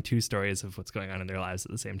it's telling two stories of what's going on in their lives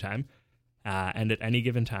at the same time, and at any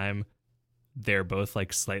given time, they're both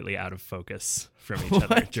like slightly out of focus from each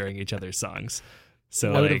other during each other's songs.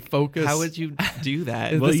 So Out like, of focus. How would you do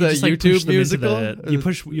that? Is well, this you a just, like, YouTube push them into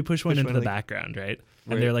musical? you push one into one, the like, background, right?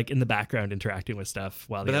 where- And they're like in the background interacting with stuff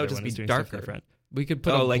while But the that other would just one be is doing stuff darker. different. We could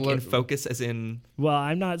put Oh, a like blur- in focus, as in Well,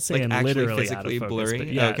 I'm not saying actually literally out of physically focus, blurring? but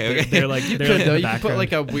yeah, Okay. they're like You they're could like in though. the You could put background.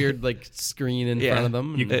 like a weird like screen in Yeah. front of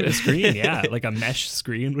them. You could put a screen, yeah, like a mesh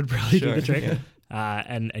screen would probably do Sure, the trick. yeah.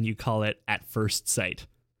 And you call it At First Sight,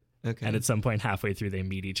 okay. and at some point halfway through they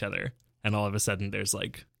meet each other, and all of a sudden there's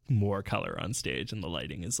like more color on stage, and the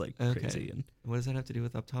lighting is like Okay. crazy. And What does that have to do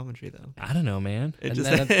with optometry, though? I don't know, man. It And just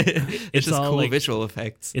then it's it's just all, cool like- visual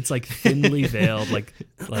effects. It's like thinly veiled, like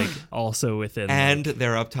also within. And like,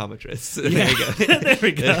 they're optometrists. Yeah. There you go. There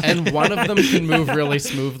we go. And one of them can move really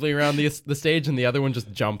smoothly around the stage, and the other one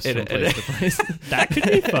just jumps from place to place. That could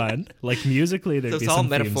be fun. Like musically, there'd So be it's all some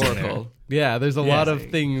themes in there. metaphorical. Yeah, there's a Yeah. lot of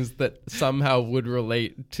things that somehow would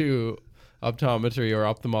relate to optometry or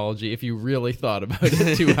ophthalmology if you really thought about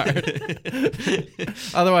it too hard.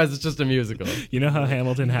 Otherwise, it's just a musical. You know how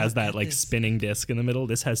Hamilton has that like spinning disc in the middle?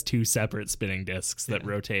 This has two separate spinning discs that Yeah.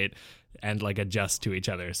 rotate and like adjust to each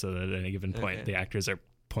other, so that at any given point Okay. the actors are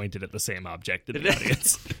pointed at the same object in the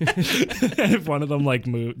audience. And if one of them like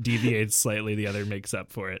deviates slightly, the other makes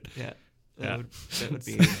up for it. Yeah. Yeah. That would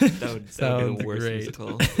be the Sounds worst great.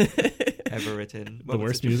 musical ever written. The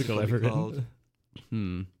worst musical ever written. called?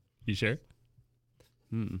 You sure?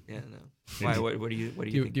 Yeah, no. Why? What do you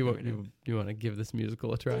think? You right now? want to give this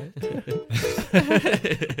musical a try?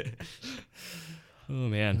 Oh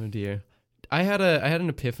man. Oh dear. I had an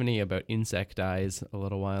epiphany about insect eyes a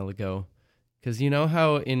little while ago, because you know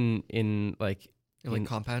how in like Like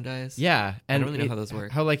compound eyes? yeah, I and don't really know how those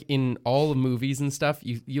work. How like in all the movies and stuff,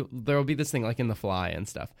 you there'll be this thing like in The Fly and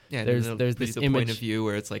stuff. Yeah, there's it'll there's be this the image point of view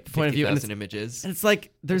where it's like point of view, and 50,000 images. and it's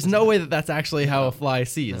like there's no way that that's actually how a fly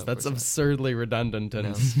sees. No, of That's course not. absurdly redundant and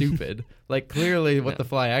No. stupid. Like clearly, what No. the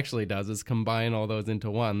fly actually does is combine all those into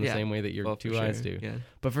one, the Yeah. same way that your Well, for two eyes sure, do. Yeah.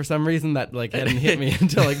 But for some reason, that like hadn't hit me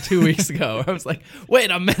until like 2 weeks ago. I was like, wait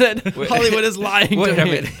a minute, Wait. Hollywood is lying Wait to a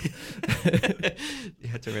me. minute. You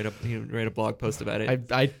had to write a blog post about it.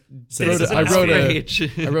 I So wrote, this a, I isn't wrote a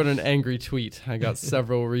rage. I wrote an angry tweet. I got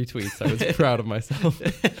several retweets. I was proud of myself.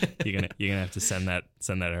 You're gonna have to send that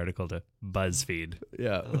article to BuzzFeed.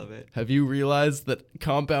 Yeah. I love it. Have you realized that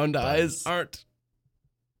compound eyes aren't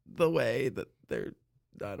the way that they're?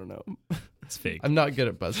 I don't know. It's fake. I'm not good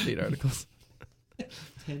at BuzzFeed articles.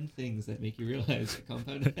 10 things that make you realize the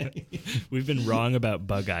compound eye. We've been wrong about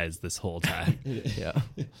bug eyes this whole time. Yeah.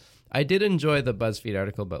 I did enjoy the BuzzFeed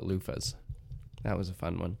article about loofahs. That was a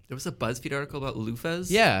fun one. There was a BuzzFeed article about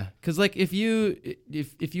loofahs. Yeah, because like if you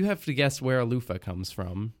have to guess where a loofah comes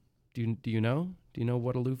from, do you know? Do you know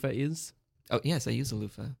what a loofah is? Oh yes, I use a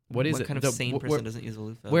loofah. What is what it? kind of The- sane wh- person where- doesn't use a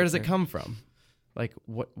loofah? Where does it Or- come from? Like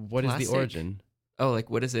what is Plastic? the origin? Oh, like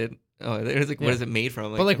what is it? Oh, there's like Yeah. what is it made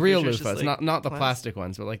from? But like I'm real pretty sure it's loofahs, just, like, not the plastic. plastic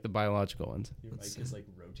ones, but like the biological ones. Your Let's mic is like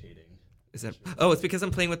rotating. Is that? Oh, it's because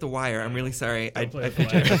I'm playing with the wire. I'm really sorry. Don't play with the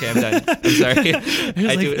wire. Okay, I'm done. I'm sorry.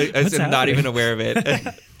 I do. like, I'm what's not happening? even aware of it.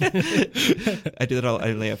 I do that all.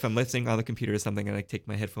 If I'm listening on the computer or something, I like take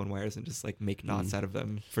my headphone wires and just like make knots out of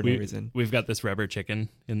them for no reason. We've got this rubber chicken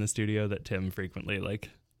in the studio that Tim frequently like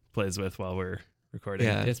plays with while we're recording.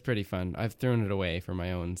 Yeah. It's pretty fun. I've thrown it away for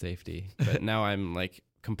my own safety, but now I'm like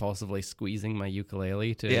compulsively squeezing my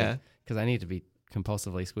ukulele Yeah. because I need to be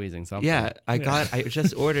compulsively squeezing something. Yeah, I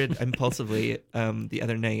just ordered impulsively the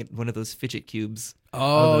other night one of those fidget cubes.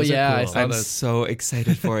 Oh, those are yeah, I cool. saw I'm those. so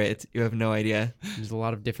excited for it. You have no idea. There's a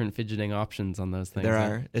lot of different fidgeting options on those things. There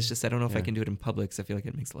are. It's just I don't know if I Yeah. can do it in public because I feel like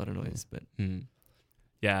it makes a lot of noise. But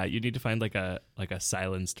Yeah, you need to find like a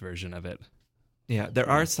silenced version of it. yeah, there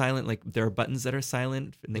are silent there are buttons that are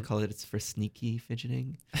silent, and they call it's for sneaky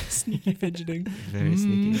fidgeting. Sneaky fidgeting. Very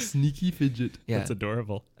sneaky. Sneaky fidget. Yeah, That's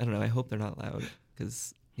adorable. I don't know. I hope they're not loud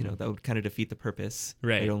because that would kind of defeat the purpose.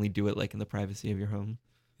 Right. You'd only do it like in the privacy of your home.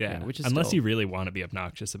 Yeah, Yeah, which is unless still- you really want to be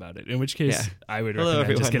obnoxious about it. In which case, Yeah. I would Hello,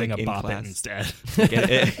 recommend just everyone, getting like, a in bop class. it instead. Get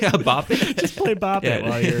it? A bop it. Just play bop it Yeah.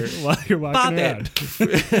 while you're walking Bop around.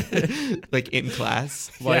 it. Like in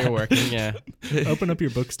class. While Yeah. you're working, yeah. Open up your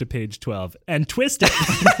books to page 12 and twist it.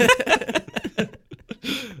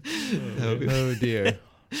 Oh dear.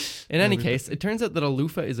 In any case, it turns out that a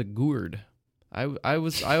loofah is a gourd. I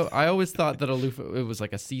always thought that a loofah, it was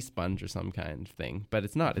like a sea sponge or some kind of thing, but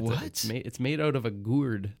it's not. It's made out of a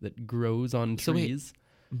gourd that grows on So wait, trees.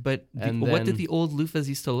 But And what did then- the old loofahs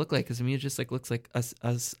used to look like? Because to me, it just like looks like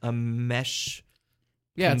a mesh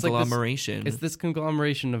Yeah, it's like this, conglomeration. it's this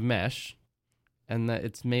conglomeration of mesh, and that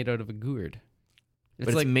it's made out of a gourd. but It's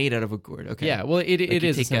it's like made out of a gourd. Okay. yeah, well, it Like it you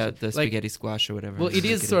is take out essentially- the like, spaghetti squash or whatever. well, and it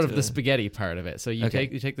make is sort of into the a- spaghetti part of it. So you Okay.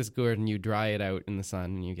 take this gourd and you dry it out in the sun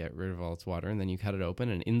and you get rid of all its water, and then you cut it open,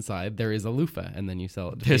 and inside there is a loofah, and then you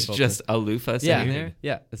sell it to There's people. just a loofah yeah, sitting there.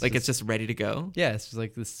 yeah, It's just ready to go. yeah, it's just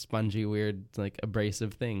like this spongy, weird, like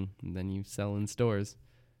abrasive thing, and then you sell in stores.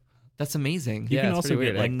 That's amazing. You Yeah, can it's also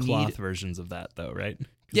pretty get weird. like I need- cloth versions of that though, right? 'Cause,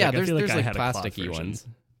 Yeah, like, I there's feel there's I like had a cloth plasticky version. ones,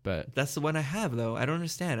 but That's the one I have though. I don't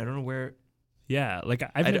understand. I don't know where. Yeah, like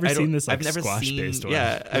I've I never don't- seen this like I've never squash seen, based one.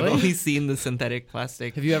 Yeah, I've Really? only seen the synthetic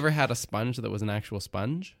plastic. have you ever had a sponge that was an actual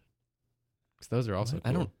sponge? Because those are also.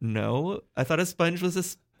 I cool. don't know. I thought a sponge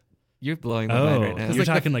was You're blowing my Oh, mind right now. you're like the-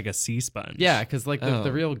 talking like a sea sponge. Yeah, because like the Oh.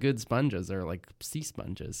 real good sponges are like sea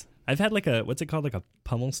sponges. I've had like a what's it called, like a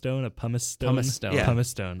pummel stone, a pumice stone. Pumice stone. Yeah. Pumice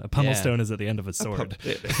stone. A pummel Yeah. stone is at the end of a sword.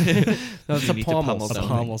 No, it's You a need to pommel pummel A stone.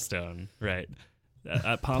 pommel stone, right?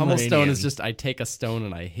 A Pummel stone is Pomeranian. just I take a stone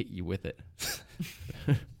and I hit you with it.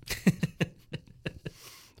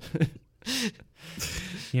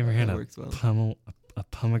 You ever had That a works well. pummel, a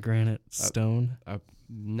pomegranate stone,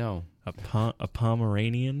 No. a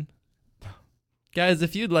Pomeranian? Guys,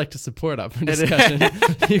 if you'd like to support Up for Discussion,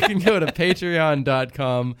 you can go to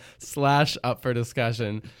patreon.com/Up for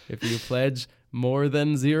Discussion. If you pledge more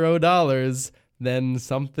than $0, then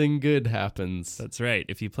something good happens. That's right.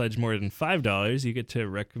 If you pledge more than $5, you get to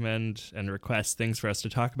recommend and request things for us to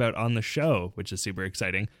talk about on the show, which is super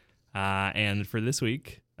exciting. And for this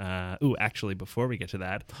week, actually, before we get to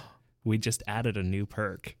that, we just added a new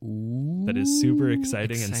perk that is super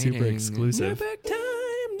exciting and super exciting. exclusive.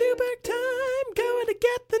 New perk time, going to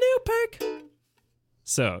get the new perk.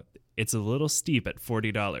 So it's a little steep at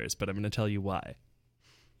 $40, but I'm going to tell you why.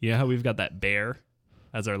 You know how we've got that bear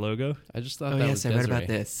as our logo? I just thought Oh that yes, was I Desiree. read about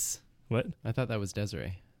this. What? I thought that was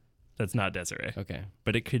Desiree. That's not Desiree, Okay.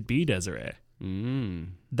 but it could be Desiree.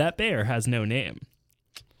 Mm. That bear has no name,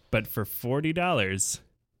 but for $40,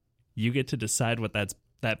 you get to decide what that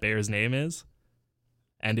bear's name is,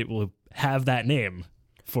 and it will have that name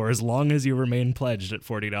for as long as you remain pledged at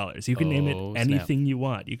 $40. You can name it Oh, anything you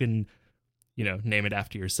want. You can, name it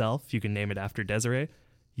after yourself. You can name it after Desiree.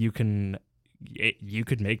 You could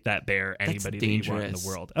make that bear That's anybody that you want in the dangerous.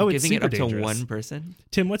 world. Oh, it's Giving it super up dangerous. to one person.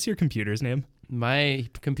 Tim, what's your computer's name? My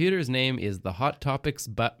computer's name is the Hot Topics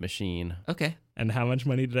Butt Machine. Okay. And how much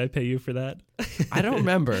money did I pay you for that? I don't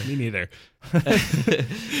remember. Me neither.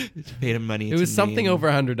 Paid him money. It was something over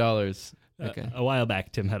 $100. Okay. A while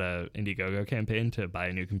back, Tim had a Indiegogo campaign to buy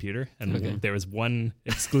a new computer, and Okay. there was one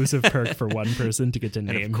exclusive perk for one person to get to And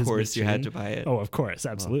name of his course, you had to machine. buy it. Oh, of course,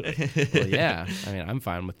 absolutely. Well, yeah. I mean, I'm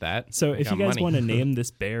fine with that. So I if you got guys money. want to name this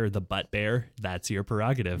bear the Butt Bear, that's your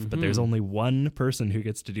prerogative. But there's Mhm. only one person who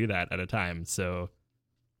gets to do that at a time. So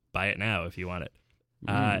buy it now if you want it.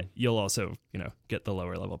 You'll also, get the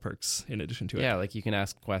lower level perks in addition to it. Yeah, like you can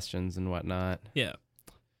ask questions and whatnot. Yeah.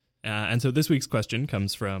 And so this week's question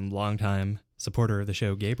comes from longtime supporter of the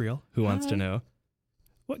show, Gabriel, who wants to know,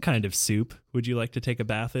 what kind of soup would you like to take a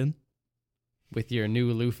bath in? With your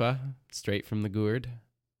new loofah, straight from the gourd.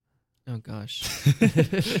 Oh gosh.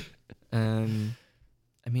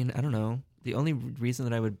 I mean, I don't know. The only reason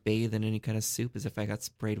that I would bathe in any kind of soup is if I got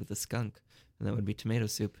sprayed with a skunk, and that would be tomato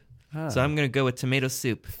soup. So I'm gonna go with tomato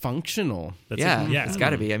soup. functional. That's Yeah, it's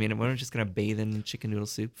got to be. I mean, we're just gonna bathe in chicken noodle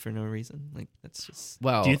soup for no reason. Like that's just.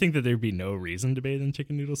 Well, Do you think that there'd be no reason to bathe in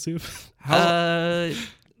chicken noodle soup?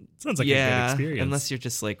 Sounds like a good yeah, experience. unless you're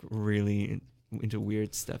just like really into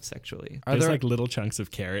weird stuff sexually. are There's there like little chunks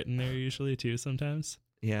of carrot in there usually too sometimes.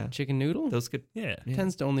 Yeah, chicken noodle? those could. Yeah. Yeah.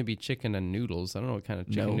 Tends to only be chicken and noodles. I don't know what kind of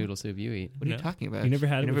chicken No. noodle soup you eat. What are No. you talking about? You never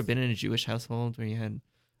had it You've never with- been in a Jewish household where you had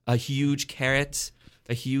a huge carrot,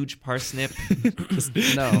 a huge parsnip, just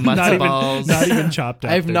No. matzo balls. Not even chopped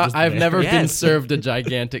up. I've they're not. just I've there. never been Yes. served a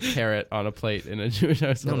gigantic carrot on a plate in a Jewish No,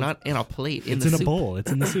 household. not in a plate. It's the in soup. a bowl.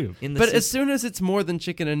 It's in the soup. In the But soup. as soon as it's more than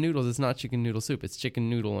chicken and noodles, it's not chicken noodle soup. It's chicken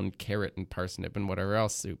noodle and carrot and parsnip and whatever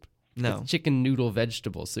else soup. no, It's chicken noodle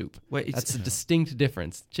vegetable soup. wait, it's, That's a distinct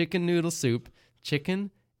difference. Chicken noodle soup,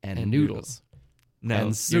 chicken and, And noodles. no and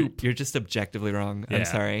you're- soup. You're just objectively wrong. Yeah. I'm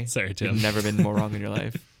sorry. Sorry, Tim. You've never been more wrong in your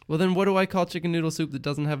life. Well, then what do I call chicken noodle soup that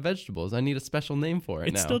doesn't have vegetables? I need a special name for it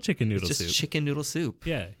It's now. still chicken noodle It's just soup. chicken noodle soup.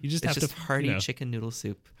 Yeah, you just It's have just to hearty chicken noodle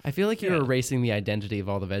soup. I feel like you're Yeah. erasing the identity of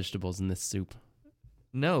all the vegetables in this soup.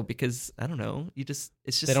 No, because I don't know. It's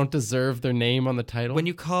just They don't deserve their name on the title. when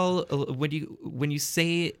you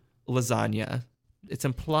say lasagna, it's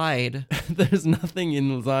implied. There's nothing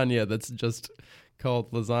in lasagna that's just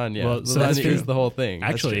called lasagna. Well, so that's lasagna true. is the whole thing.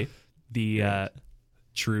 Actually, the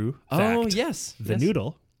true fact, Oh, yes. the yes.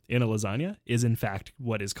 noodle in a lasagna is in fact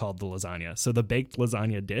what is called the lasagna. So the baked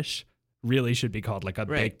lasagna dish really should be called like a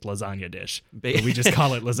Right. baked lasagna dish. But we just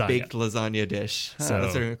call it lasagna. Baked lasagna dish. So,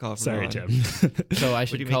 That's what we're gonna call it from sorry, now on. Tim. So I are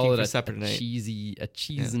should you call making it for a supper tonight?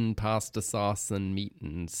 cheese and pasta sauce and meat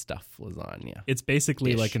and stuff lasagna. It's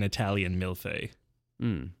basically Dish. like an Italian millefeuille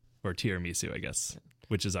Mm. or tiramisu, I guess,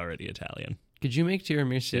 which is already Italian. Could you make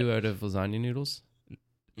tiramisu out of lasagna noodles?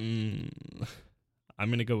 I'm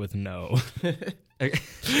going to go with no.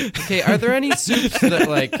 Okay, are there any soups that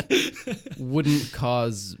like wouldn't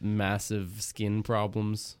cause massive skin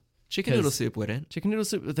problems? Chicken 'Cause noodle soup wouldn't. Chicken noodle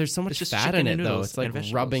soup, there's so much It's just fat chicken in it and though. noodles It's like and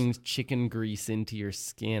vegetables. rubbing chicken grease into your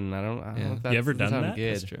skin. I don't Yeah. know if that's You ever done sound that?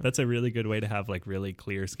 good. That's true. That's a really good way to have like really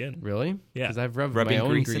clear skin. Really? Yeah. Because I've rubbed Rubbing my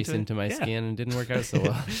own grease grease into it? into my Yeah. skin and it didn't work out so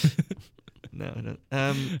well. No, I don't. I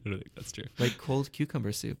don't think that's true. Like cold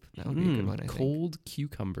cucumber soup. That would be a good one. I think. Cold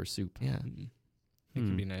cucumber soup. Yeah. It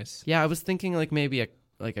can be nice. Yeah, I was thinking like maybe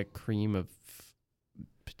a cream of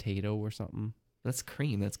potato or something. That's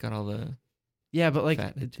cream. That's got all the Yeah, but like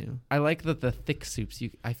fat in it too. I like that the thick soups.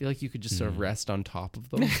 I feel like you could just sort of rest on top of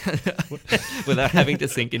them. Without having to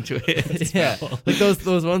sink into it. Yeah, like those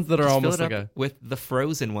ones that are Just almost fill like it up a with the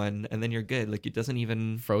frozen one, and then you're good. Like it doesn't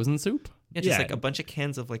even. frozen soup. Yeah, just Yeah. like a bunch of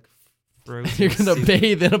cans of like frozen. You're gonna soup.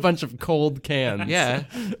 bathe in a bunch of cold cans. Yeah,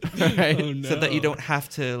 right. Oh, no. so that you don't have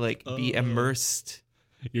to like be immersed.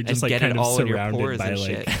 You're just and like get kind it of all in your surrounded pores by and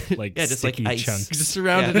like shit. like Yeah, just like sticky ice. chunks. Just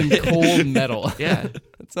surrounded Yeah. in cold metal. Yeah,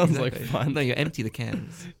 That sounds like exactly. fun. No, you empty the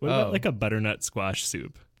cans. What about Oh. like a butternut squash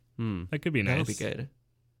soup? Hmm. That could be nice. That would be good.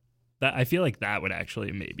 That I feel like that would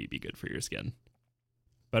actually maybe be good for your skin.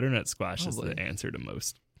 Butternut squash is Probably. the answer to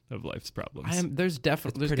most of life's problems. There's got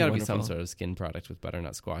It's to pretty be some wonderful. sort of skin product with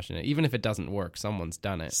butternut squash in it. Even if it doesn't work, someone's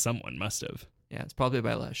done it. Someone must have. Yeah, it's probably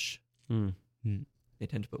by Lush. Hmm. They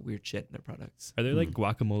tend to put weird shit in their products. Are there like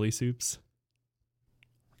guacamole soups?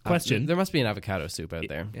 Question: There must be an avocado soup out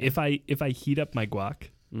there. Yeah. If I heat up my guac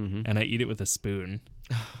Mm-hmm. and I eat it with a spoon,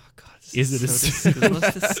 Oh God, this Is it a so soup? the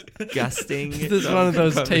most disgusting? This is one of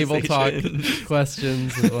those table talk conversation.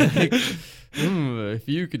 questions. Of like, if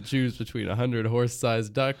you could choose between 100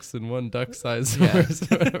 horse-sized ducks and one duck-sized Yeah. horse,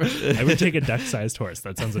 or whatever. I would take a duck-sized horse.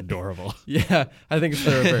 That sounds adorable. Yeah, I think it's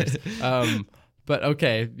the reverse. But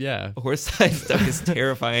okay, yeah. A horse-sized duck is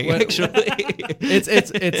terrifying. What- Actually,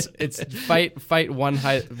 It's fight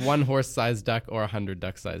one horse-sized duck or 100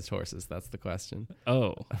 duck-sized horses. That's the question.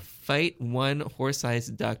 Oh, fight one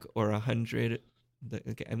horse-sized duck or 100.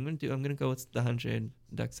 Okay, I'm gonna go with the 100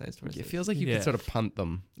 duck-sized horses. It feels like you Yeah. could sort of punt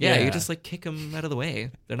them. Yeah, Yeah. you just like kick them out of the way.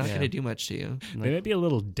 They're not Yeah. gonna do much to you they might be a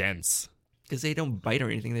little dense. because they don't bite or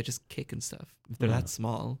anything. They just kick and stuff. If they're that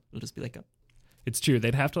small, it'll just be like a. It's true.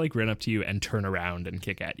 They'd have to like run up to you and turn around and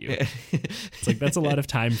kick at you. Yeah. It's like that's a lot of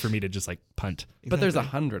time for me to just like punt. But there's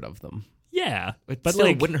Exactly. 100 of them. Yeah, But but still,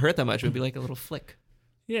 like it wouldn't hurt that much. It would be like a little flick.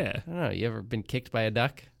 yeah, I don't know. You ever been kicked by a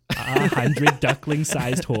duck? 100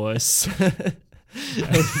 duckling-sized horse.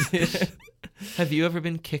 Have you ever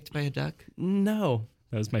been kicked by a duck? No.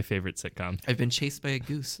 That was my favorite sitcom. I've been chased by a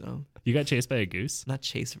goose, though. You got chased by a goose? Not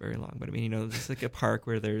chased very long, but I mean, there's like a park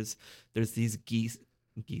where there's these geese.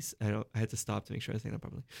 I had to stop to make sure I was saying that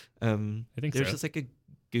properly. I think there's so. just like a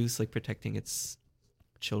goose like protecting its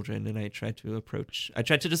children, and I tried to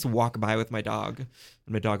just walk by with my dog, and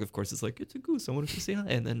my dog, of course, is like, "It's a goose. I wanted to say hi,"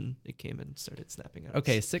 and then it came and started snapping at us.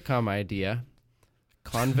 Okay, sitcom idea.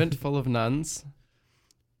 Convent full of nuns,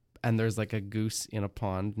 and there's like a goose in a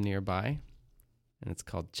pond nearby, and it's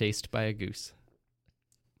called Chased by a Goose.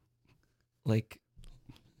 like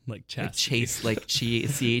Chase. chase, like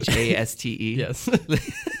CHASTE. Yes.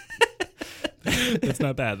 That's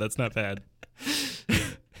not bad. That's not bad.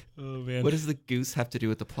 Oh man. What does the goose have to do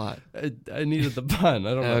with the plot? I needed the pun.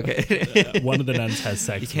 I don't know. Okay. One of the nuns has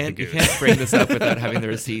sex You with can't the goose. bring this up without having the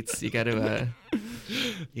receipts. You gotta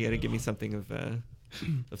give me something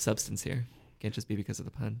of substance here. Can't just be because of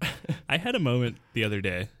the pun. I had a moment the other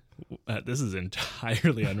day. This is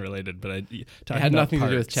entirely unrelated, but It talking had about nothing to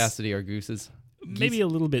do with parks. chastity or gooses. Maybe a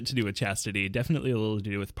little bit to do with chastity. Definitely a little to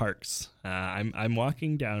do with parks. I'm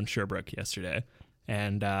walking down Sherbrooke yesterday,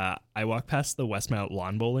 and I walked past the Westmount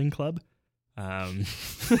Lawn Bowling Club,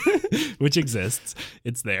 which exists.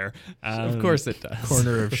 It's there. Of course it does.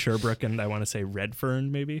 Corner of Sherbrooke and I want to say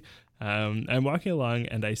Redfern, maybe. I'm walking along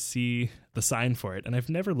and I see the sign for it, and I've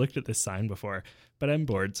never looked at this sign before, but I'm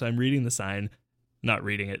bored, so I'm reading the sign. Not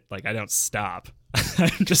reading it, like I don't stop.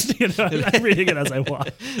 I'm just, I'm reading it as I walk.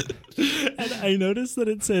 And I noticed that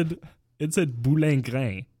it said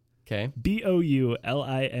boulingrin, Okay. Boulingrin,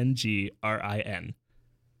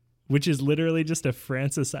 which is literally just a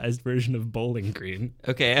Francisized version of Bowling Green.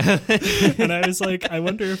 Okay. And I was like, I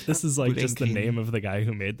wonder if this is like just the Boulingrin. name of the guy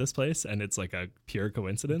who made this place and it's like a pure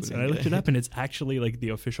coincidence. And I looked it up and it's actually like the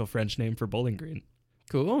official French name for Bowling Green.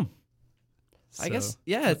 Cool. I So, guess,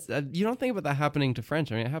 yeah, it's, you don't think about that happening to French.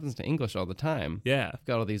 I mean, it happens to English all the time. Yeah. I've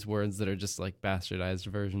got all these words that are just like bastardized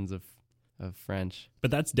versions of French. But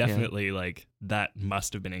that's definitely like, that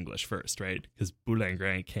must have been English first, right? Because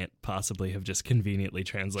Boulingrin can't possibly have just conveniently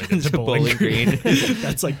translated to Bowling Green.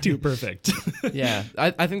 That's like too perfect. Yeah.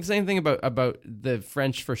 I think the same thing about the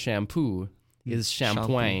French for shampoo is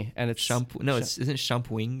shampoing. And it's Shampoo. No, isn't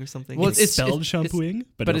shampooing or something? Well, It's spelled shampooing,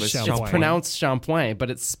 but but it's it's shampoing. pronounced shampoing, but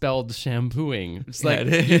it's spelled shampooing. It's Yeah, like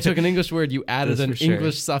it you is. took an English word, you added That's an for sure.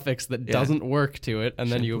 English suffix that Yeah. doesn't work to it,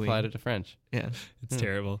 and then you Shampooing. applied it to French. Yeah. It's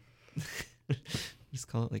terrible. Just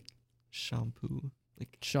call it like shampoo.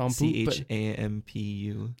 Like Shampoo, but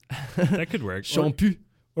CHAMPU. That could work. shampoo.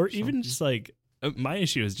 Or even Shampoo. just like, my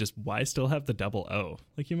issue is just why still have the double O?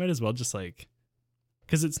 Like you might as well just like,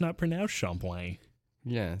 because it's not pronounced shampoing.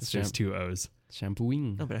 Yeah, It's just two O's.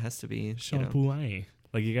 shampooing. No, but it has to be. You know. Shampooing.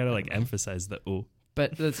 Like you gotta like I don't know. emphasize the O.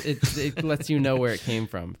 But it lets you know where it came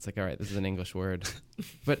from. It's like, all right, this is an English word.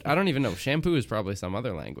 But I don't even know. Shampoo is probably some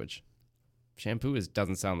other language. Shampoo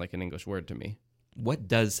doesn't sound like an English word to me. What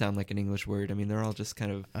does sound like an English word? I mean, they're all just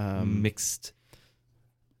kind of mixed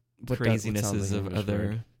What crazinesses sounds like an of English word?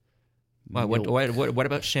 other. Wow, Milk. what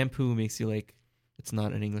about shampoo makes you like it's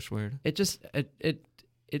not an English word? It just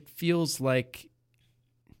it feels like,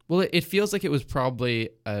 well, it feels like it was probably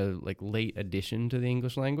a like late addition to the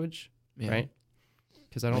English language, right?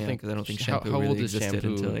 Because I don't think 'cause I don't think how shampoo old really is existed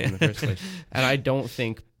shampoo until in the first place, and I don't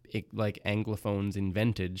think like Anglophones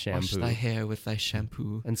invented Wash shampoo. thy hair with thy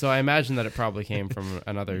shampoo. And so I imagine that it probably came from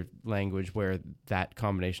another language where that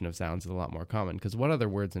combination of sounds is a lot more common. Because what other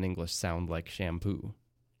words in English sound like shampoo?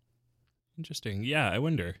 Interesting. Yeah, I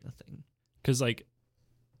wonder. Nothing. Because like,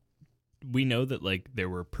 we know that like there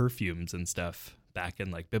were perfumes and stuff back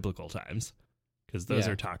in like biblical times, because those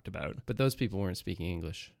Yeah. are talked about. But those people weren't speaking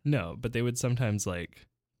English. No, but they would sometimes like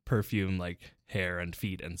perfume like hair and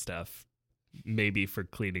feet and stuff, maybe for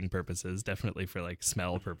cleaning purposes, definitely for like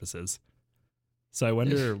smell purposes. So I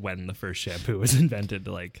wonder when the first shampoo was invented,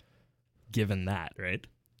 like given that, right?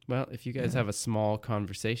 Well, if you guys Yeah. have a small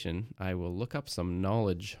conversation, I will look up some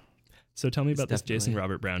knowledge. So tell me It's about this Jason definitely-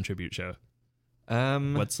 Robert Brown tribute show.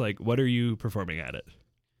 What are you performing at it?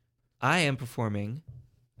 I am performing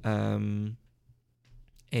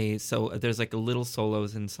so there's like a little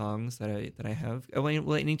solos and songs that I have. Well,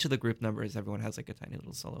 in each of the group numbers, everyone has like a tiny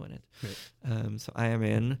little solo in it. Right. So I am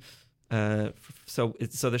in. So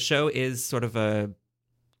the show is sort of a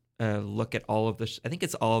look at all of the. I think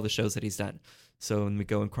it's all the shows that he's done. So when we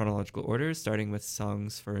go in chronological order, starting with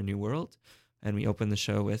Songs for a New World, and we open the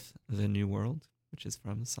show with The New World, which is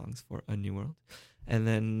from Songs for a New World. And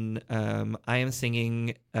then I am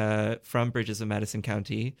singing from Bridges of Madison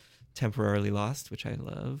County, Temporarily Lost, which I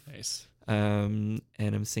love. Nice. And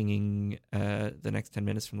I'm singing the next 10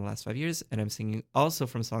 minutes from the last 5 years. And I'm singing also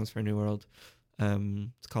from Songs for a New World.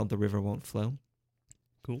 It's called The River Won't Flow.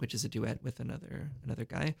 Cool. Which is a duet with another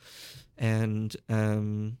guy. And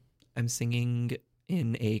I'm singing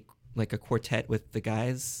in a quartet with the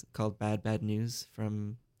guys called Bad Bad News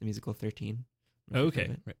from the musical 13. I don't know if you've heard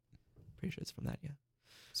Okay. of it. Right. Pretty sure it's from that, yeah.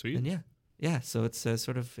 Sweet. And yeah. So it's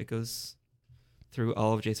it goes through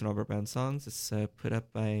all of Jason Robert Brown's songs. It's put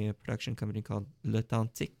up by a production company called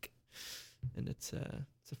L'Authentique, and it's a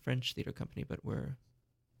French theater company, but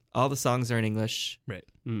all the songs are in English, Right.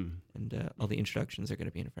 and all the introductions are going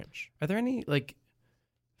to be in French. Are there any like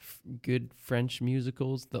good French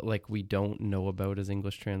musicals that like we don't know about as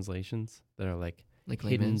English translations that are like Like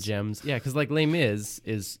Les hidden Mis. gems? Yeah, because like Les Mis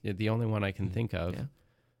is the only one I can think of. Yeah.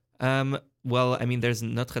 Well, I mean, there's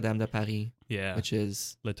Notre Dame de Paris, Yeah. which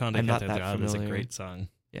is Le Temps de I'm not that Cathédrale is a familiar. great song.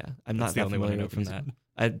 I'm That's not the that only one I familiar know with from music.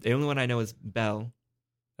 that. The only one I know is Belle.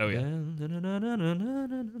 Oh yeah.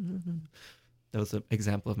 That was an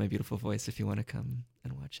example of my beautiful voice. If you want to come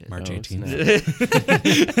and watch it, March Oh,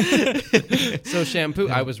 18th. So shampoo,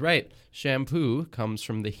 I was right. Shampoo comes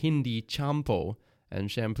from the Hindi champo, and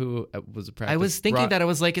shampoo was a practice. I was thinking brought- that I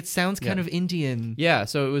was like, it sounds kind Yeah. of Indian. Yeah,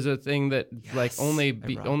 so it was a thing that like Yes, only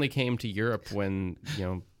ironic. came to Europe when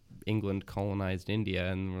England colonized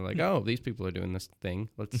India, and we're like, oh, these people are doing this thing.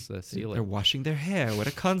 Let's steal They're it. washing their hair. What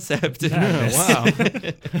a concept! Madness. Wow.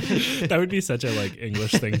 That would be such a like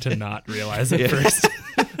English thing to not realize at Yeah. first.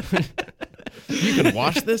 You can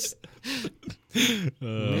wash this.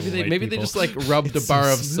 Maybe they just like rubbed a bar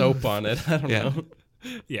of soap on it. I don't Yeah. know.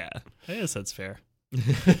 Yeah, I guess that's fair.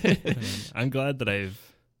 I'm glad that I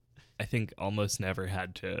think almost never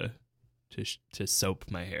had to soap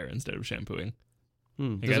my hair instead of shampooing.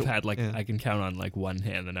 Like Does I've it- had like yeah. I can count on like one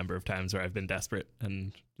hand the number of times where I've been desperate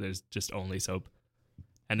and there's just only soap,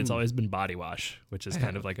 and it's always been body wash, which is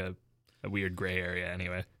kind of like a weird gray area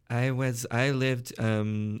anyway. I lived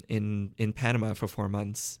in Panama for 4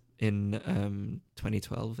 months in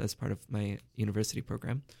 2012 as part of my university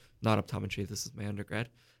program, not optometry. This is my undergrad,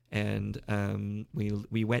 and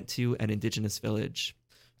we went to an indigenous village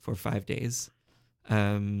for 5 days,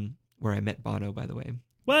 where I met Bono, by the way,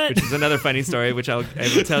 What? which is another funny story, which I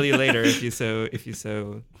will tell you later if you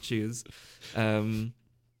so choose.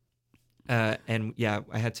 And yeah,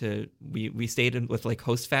 I had to. We stayed in with like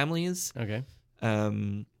host families. Okay.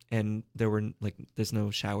 And there's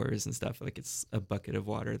no showers and stuff. Like it's a bucket of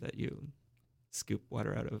water that you scoop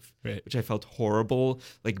water out of, Right. which I felt horrible.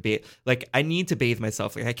 Like I need to bathe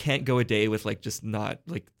myself. Like I can't go a day with like just not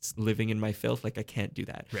like living in my filth. Like I can't do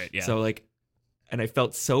that. Right, yeah. So like, and I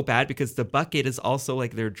felt so bad because the bucket is also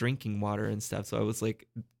like their drinking water and stuff. So I was like,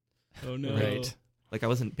 Oh no. Right. like I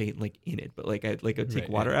wasn't like in it, but like I'd take Right,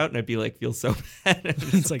 water out and I'd be like feel so bad.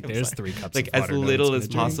 It's like I'm there's sorry. 3 cups like of as water. no little one's as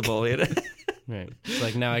gonna drink. possible. You know? Right. It's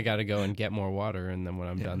like now I got to go and get more water, and then when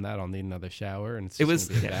I'm Yeah. done that, I'll need another shower, and it's It just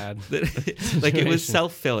was gonna be bad. like it was situation.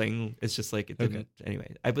 self-filling. It's just like it didn't. Okay.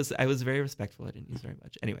 Anyway, I was very respectful. I didn't use very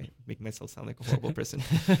much. Anyway, making myself sound like a horrible person.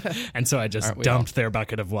 And so I just Aren't we dumped their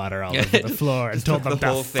bucket of water all over the floor and told them the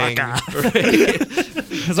whole to thing. fuck off.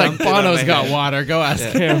 It's like Dumped it on Bono's my got head. water. Go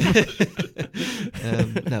ask Yeah.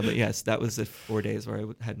 him. No, but yes, that was the 4 days where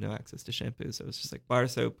I had no access to shampoo, so it was just like bar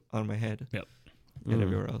soap on my head Yep. and Mm.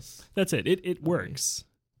 everywhere else. That's it. It works.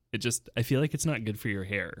 It just I feel like it's not good for your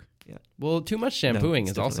hair. Well, too much shampooing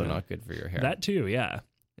it's is also definitely not good for your hair. That too, yeah.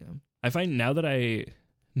 Yeah. I find now that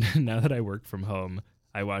I work from home,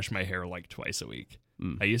 I wash my hair like twice a week.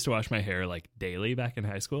 Mm. I used to wash my hair like daily back in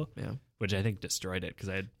high school, Yeah, which I think destroyed it because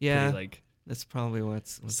I had Yeah. pretty like that's probably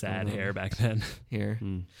what's sad going on hair back then. here.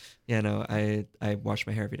 Mm. Yeah, no, I wash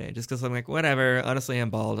my hair every day just because I'm like, whatever. Honestly, I'm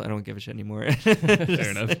bald. I don't give a shit anymore. Fair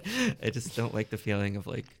enough. I just don't like the feeling of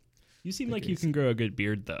like You seem like you Agrees. can grow a good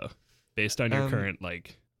beard though, based on your current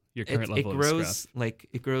it level of grows scruff. like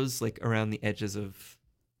it grows like around the edges of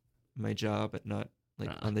my jaw, but not like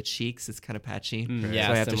Ah. on the cheeks. It's kind of patchy, Mm, so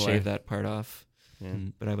yeah, I have to similar. shave that part off. Yeah.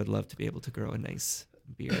 Mm. But I would love to be able to grow a nice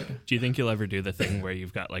beard. Do you think you'll ever do the thing where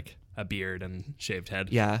you've got like a beard and shaved head?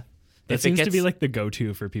 Yeah, That If it seems to be gets- like the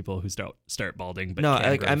go-to for people who start balding. But no, can't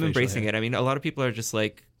like grow I'm facial embracing hair. it. I mean, a lot of people are just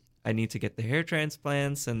like, I need to get the hair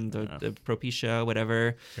transplants and Ah. the Propecia,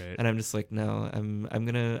 whatever. Right. And I'm just like, no, I'm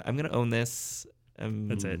gonna own this.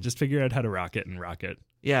 That's it. Just figure out how to rock it and rock it.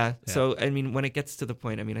 Yeah. Yeah. So I mean, when it gets to the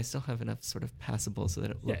point, I mean, I still have enough sort of passable so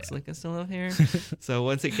that it Yeah, looks yeah. like I still have hair. So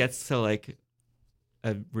once it gets to like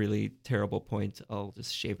a really terrible point, I'll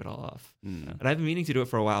just shave it all off. Mm. And I've been meaning to do it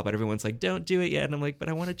for a while, but everyone's like, "Don't do it yet," and I'm like, "But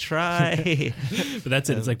I want to try." But that's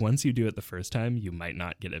it. It's Um, like once you do it the first time, you might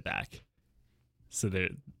not get it back. So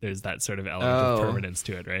there's that sort of element of Oh. permanence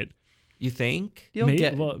to it, right? You think? You'll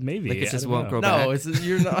get maybe. Like, it I just don't won't know. grow back? no. It's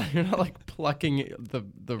you're not like plucking the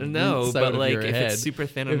No, roots but out of like your if head. it's super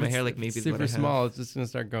thin on If my it's hair, like maybe it's what super I have. small, it's just gonna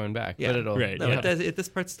start growing back. Yeah. But it'll Right. No, Yeah. it does. This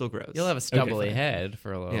part still grows. You'll have a stubbly fine. head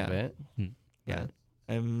for a little Yeah. bit. Yeah.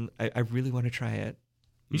 I really want to try it.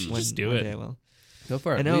 You should One- just do one it. day I will. Go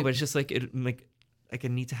for it. I know, We- but it's just like it like I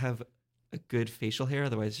need to have a good facial hair,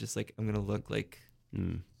 otherwise it's just like I'm gonna look like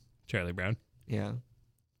Mm. Charlie Brown. yeah.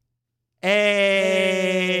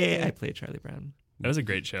 Hey, I played Charlie Brown That was a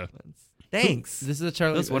great show. once. Thanks. This is a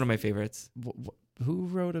Charlie. That was one of my favorites. Who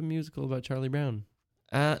wrote a musical about Charlie Brown?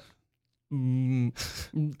 I don't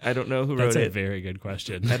know who That's wrote a it. very good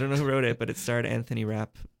question. I don't know who wrote it, but it starred Anthony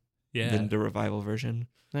Rapp Yeah. in the revival version.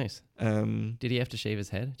 Nice. Um, Did he have to shave his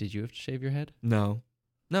head? Did you have to shave your head? no,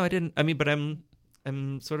 I didn't. I mean, but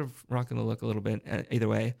I'm sort of rocking the look a little bit. Either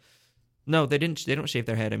way, no, they didn't. They don't shave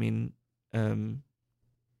their head. I mean,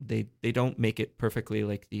 they don't make it perfectly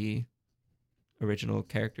like the original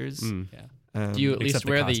characters. Mm. Yeah. Do you at except least the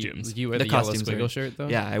wear costumes. the you wear The the yellow costumes squiggle are- shirt though?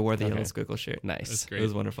 Yeah, I wore the Okay. yellow squiggle shirt. Nice. That's It great.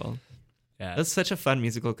 was wonderful. Yeah. It was such a fun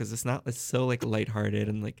musical because it's so like lighthearted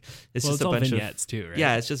and like it's well, just it's a all bunch vignettes too, right? of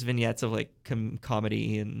yeah, it's just vignettes of like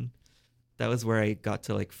comedy, and that was where I got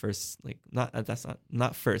to like first like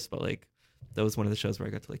not first, but like that was one of the shows where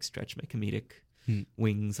I got to like stretch my comedic Hmm.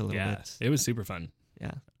 wings a little Yeah. bit. It was super fun.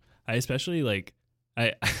 Yeah, I especially like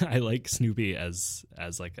I I like Snoopy as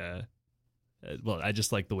like a well, I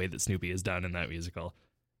just like the way that Snoopy is done in that musical.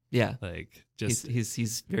 Yeah. Like just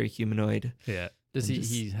He's very humanoid. yeah. Does And he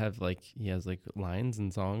just- he have like he has like lines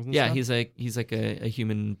and songs and Yeah, stuff? he's like a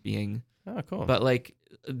human being. Oh, cool. But like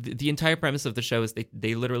the entire premise of the show is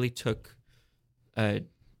they literally took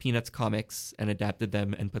Peanuts comics and adapted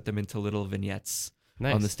them and put them into little vignettes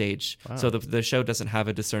nice. on the stage. Wow. So the show doesn't have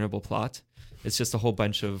a discernible plot. It's just a whole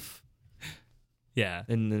bunch of Yeah.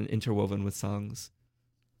 and then interwoven with songs.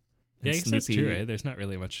 Yeah, And I guess that's Snoopy- true, right? There's not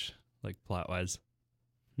really much like plot wise.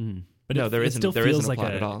 Hmm. But No, it, there it isn't- still there feels isn't a like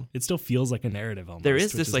plot at all. It still feels like a narrative almost. There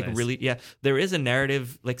is which this like nice. really there is a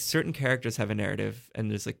narrative, like certain characters have a narrative and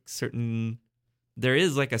there's like there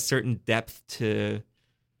is like a certain depth to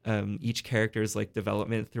each character's like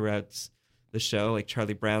development throughout the show. Like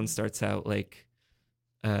Charlie Brown starts out like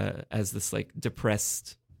as this like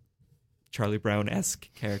depressed Charlie Brown-esque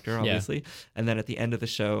character, obviously. And then at the end of the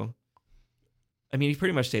show, I mean, he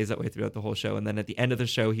pretty much stays that way throughout the whole show. And then at the end of the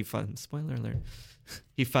show, he finds, spoiler alert,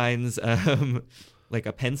 he finds like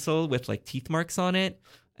a pencil with like teeth marks on it.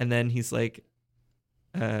 And then he's like,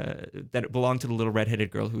 that it belonged to the little redheaded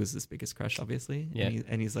girl who was his biggest crush, obviously. Yeah.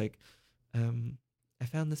 And he's like, I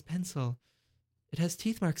found this pencil. It has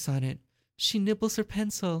teeth marks on it. She nibbles her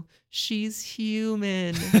pencil. She's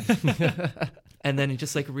human. And then he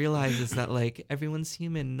just like realizes that like everyone's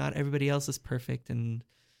human. Not everybody else is perfect, and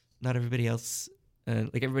not everybody else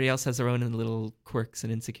like everybody else has their own little quirks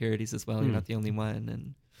and insecurities as well. You're not the only one,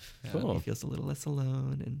 and Cool. he feels a little less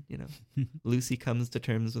alone. And you know, Lucy comes to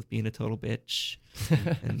terms with being a total bitch,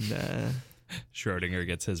 and Schrodinger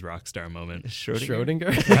gets his rock star moment.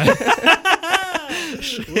 Schrodinger.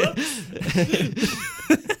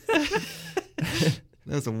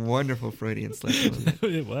 That was a wonderful Freudian slip.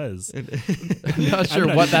 It was. I'm not sure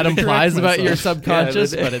not what even that gonna implies correct about your myself.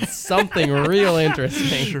 subconscious, Yeah, but it's something real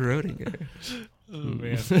interesting. Schrodinger. Oh man.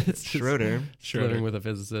 It's just Schroeder. flirting with a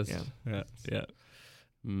physicist. Yeah. Yeah.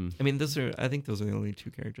 Mm. I mean, I think those are the only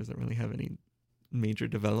two characters that really have any major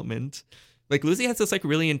development. Like Lucy has this like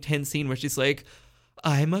really intense scene where she's like,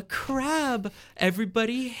 I'm a crab.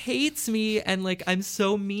 Everybody hates me, and like I'm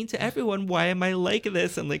so mean to everyone. Why am I like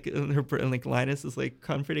this? And like Linus is like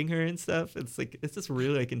comforting her and stuff. It's like it's this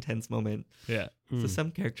really like intense moment. Yeah. So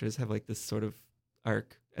some characters have like this sort of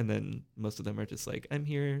arc, and then most of them are just like, I'm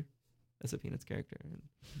here as a Peanuts character, and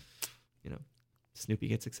you know, Snoopy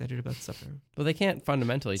gets excited about supper. But they can't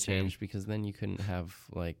fundamentally Same. change because then you couldn't have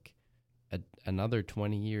like another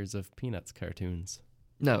 20 years of Peanuts cartoons.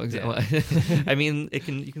 No, exactly. I mean,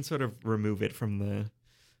 you can sort of remove it from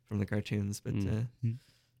the cartoons, but yeah,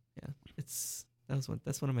 that's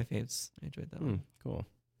one of my faves. I enjoyed that one. Cool.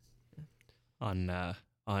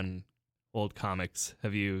 On old comics,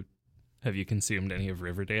 have you consumed any of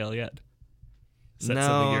Riverdale yet? Is that No.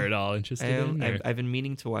 something you're at all interested in? or- I've been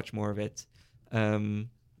meaning to watch more of it,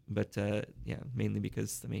 but yeah, mainly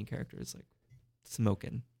because the main character is like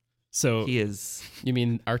smoking. So He is. You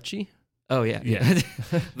mean Archie? Oh yeah, Yeah.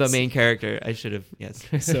 the main character. I should have. Yes.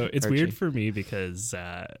 so it's Archie. weird for me because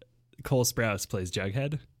Cole Sprouse plays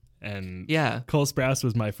Jughead, and Yeah. Cole Sprouse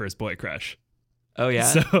was my first boy crush. Oh yeah.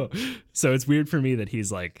 So it's weird for me that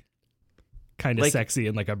he's like kind of Like- sexy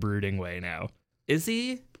in like a brooding way now. Is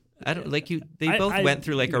he? I don't like you. They I- both I- went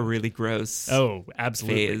through like a really gross. Oh,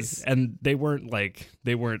 absolutely. Phase. And they weren't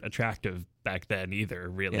attractive back then either,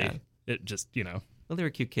 really. Yeah. It just, Well, they were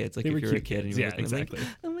cute kids. Like They if were you were a cute kid, and kids, you were yeah, looking at them, exactly.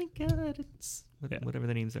 Like, oh my god, it's Yeah. whatever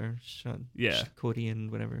their names are. Sean. Yeah. Cody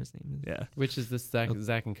and whatever his name is. yeah. Which is this Zach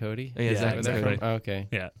and Cody? Oh, yeah, Is that Zach where and they're Cody. from? Oh, okay.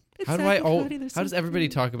 Yeah. It's How do Zach I? and Oh, Cody, they're how does so everybody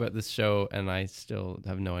cute. talk about this show and I still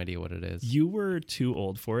have no idea what it is? You were too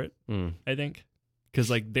old for it, Mm. I think. Because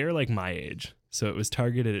like they're like my age. So it was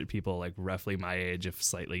targeted at people like roughly my age, if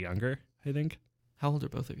slightly younger, I think. How old are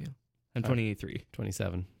both of you? I'm 23.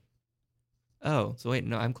 27. Oh, so wait,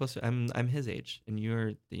 no, I'm closer. I'm his age, and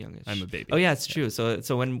you're the youngest. I'm a baby. Oh yeah, it's true. So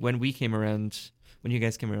when we came around, when you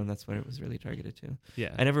guys came around, that's when it was really targeted to.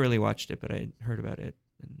 Yeah. I never really watched it, but I heard about it.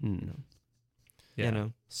 And, Hmm. you know, Yeah. you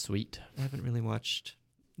know, Sweet. I haven't really watched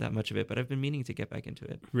that much of it, but I've been meaning to get back into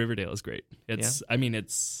it. Riverdale is great. It's I mean it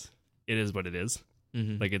is what it is.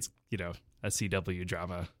 Mm-hmm. Like it's, a CW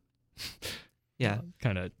drama. Yeah.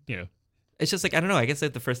 Kind of, It's just like I don't know. I guess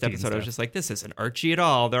like the first Teen episode, I was stuff. just like, "This isn't Archie at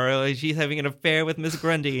all." She's having an affair with Miss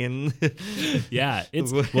Grundy, and yeah,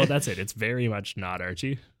 that's it. It's very much not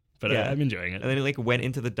Archie, but Yeah. I'm enjoying it. and then he like went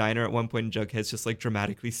into the diner at one point, and Jughead's just like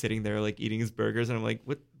dramatically sitting there, like eating his burgers, and I'm like,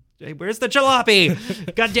 "What? Hey, where's the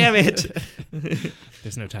jalopy? God damn it!"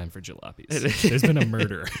 There's no time for jalopies. There's been a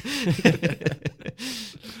murder.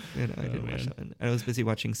 And I didn't watch man. that one. I was busy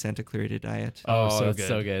watching Santa Clarita Diet. Oh, so that's good.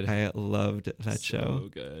 so good. I loved that show. So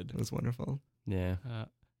good. It was wonderful. Yeah.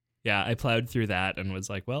 Yeah, I plowed through that and was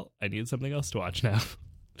like, well, I need something else to watch now.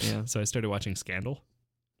 Yeah. So I started watching Scandal,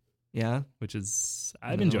 Yeah. which is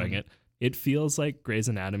I'm enjoying it. It feels like Grey's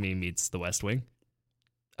Anatomy meets The West Wing,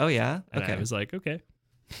 Oh yeah. and Okay. I was like, okay,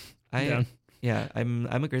 I down. yeah. I'm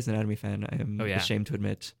a Grey's Anatomy fan. I am Oh, yeah. ashamed to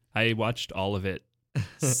admit. I watched all of it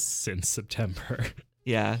since September.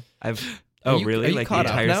 Yeah. I've. Are Oh you- really? Are you Like the caught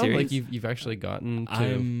up entire now? series? Like you've actually gotten to.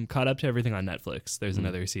 I'm caught up to everything on Netflix. There's Mm.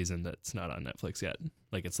 another season that's not on Netflix yet.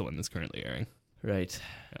 Like it's the one that's currently airing. Right.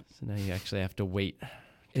 Yeah. So now you actually have to wait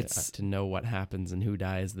It's to know what happens and who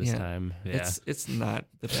dies this Yeah. time. Yeah. it's not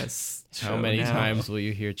the best. How show many now. times will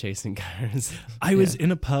you hear Chasing Cars? I was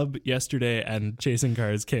in a pub yesterday and Chasing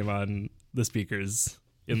Cars came on the speakers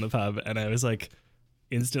in the pub and I was like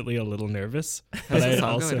instantly a little nervous. How's But the I song go?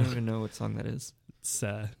 I also, don't even know what song that is. it's, do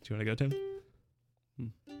you want to go, Tim?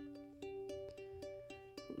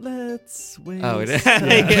 Let's wait. Oh, yeah,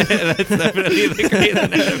 that's definitely the Grey's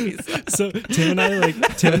Anatomy song. So Tim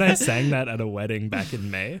and I sang that at a wedding back in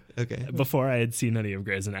May Okay. before I had seen any of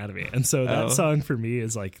Grey's Anatomy. And so that Oh. song for me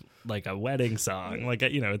is like a wedding song. Like,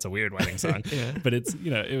 it's a weird wedding song, Yeah. but it's,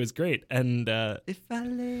 it was great. And, If I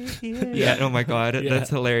lay here. Yeah. Oh my God, Yeah. that's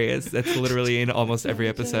hilarious. That's literally in almost every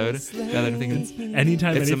episode. Now that I'm thinking,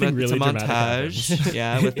 anytime it's anything it's really a dramatic happens, montage.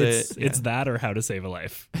 Yeah, with the it's that or How to Save a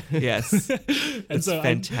Life. yes. And It's so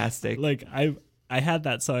fantastic. I had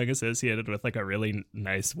that song associated with like a really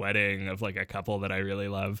nice wedding of like a couple that I really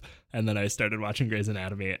love, and then I started watching Grey's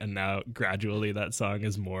Anatomy, and now gradually that song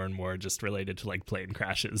is more and more just related to like plane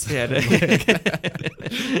crashes, Yeah.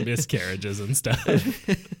 miscarriages and stuff.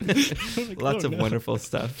 Like, Lots oh, of no. wonderful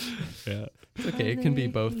stuff. Yeah, It's okay. It can be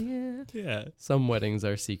both. yeah. Some weddings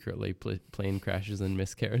are secretly plane crashes and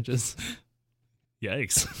miscarriages,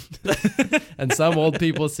 Yikes. and some old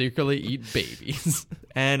people secretly eat babies.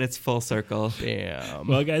 And it's full circle. Damn.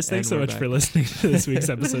 Well, guys, thanks And so we're much back. for listening to this week's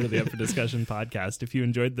episode of the Up for Discussion podcast. If you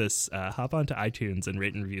enjoyed this, hop onto iTunes and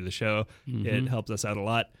rate and review the show. It helps us out a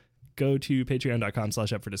lot. Go to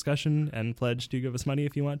patreon.com/upfordiscussion and pledge to give us money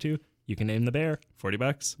if you want to. You can name the bear,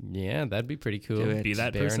 $40. Yeah, that'd be pretty cool. Do it. Be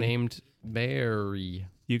that Bear person. named Barry.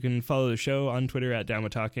 You can follow the show on Twitter at Down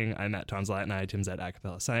With Talking. I'm at Tom's Latin Eye. Tim's at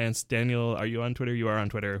Acapella Science. Daniel, are you on Twitter? You are on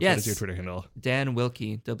Twitter. What Yes. is your Twitter handle? Dan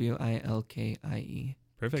Wilkie, Wilkie.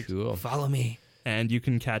 Perfect. Cool. Follow me. And you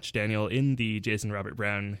can catch Daniel in the Jason Robert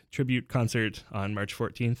Brown tribute concert on March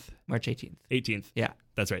 14th, March 18th. 18th. Yeah.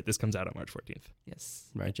 That's right. This comes out on March 14th. Yes.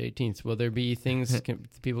 March 18th. Will there be things? Can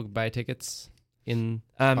people buy tickets in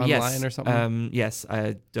online yes. or something? Yes.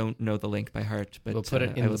 I don't know the link by heart, but we'll put it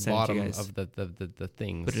I in will the send it to you bottom guys. of the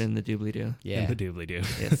things. Put it in the doobly-doo. Yeah. In the doobly-doo.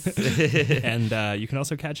 Yes. And you can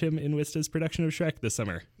also catch him in Wista's production of Shrek this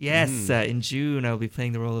summer. Yes. In June, I'll be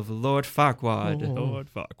playing the role of Lord Farquaad. Oh. Lord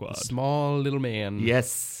Farquaad. Small little man.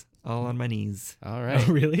 Yes. All on my knees. All right.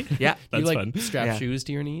 Oh, really? Yeah. That's you like fun. strap Yeah. shoes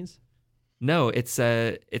to your knees? No, it's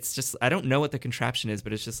just I don't know what the contraption is,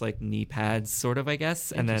 but it's just like knee pads, sort of, I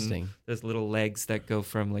guess. And then Interesting. there's little legs that go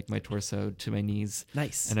from like my torso to my knees,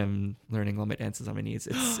 Nice. and I'm learning all my dances on my knees.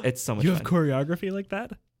 It's so much You fun. have choreography like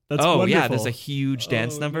that? That's oh wonderful. yeah, there's a huge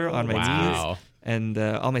dance Oh, number no. on my knees, Wow. and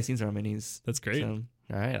all my scenes are on my knees. That's great. So,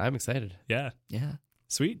 All right. I'm excited. Yeah. yeah.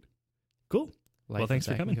 Sweet. Cool. Life thanks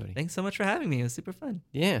with for Zach and coming. Cody. Thanks so much for having me. It was super fun.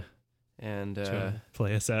 Yeah. And Do you wanna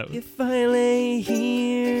play us out. if I lay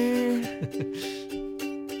here,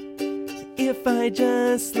 if I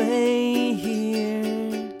just lay here,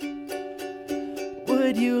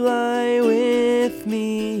 would you lie with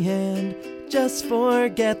me and just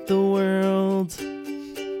forget the world?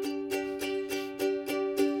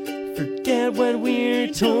 Forget what we're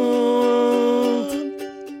told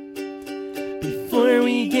before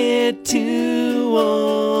we get too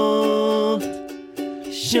old.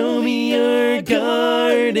 Show me your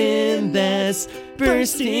garden that's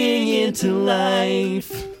bursting into life.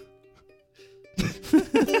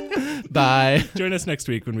 Bye. Join us next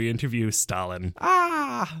week when we interview Stalin.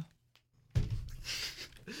 I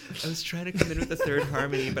was trying to come in with a third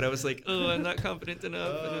harmony, but I was like, oh, I'm not confident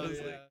enough. And I was like,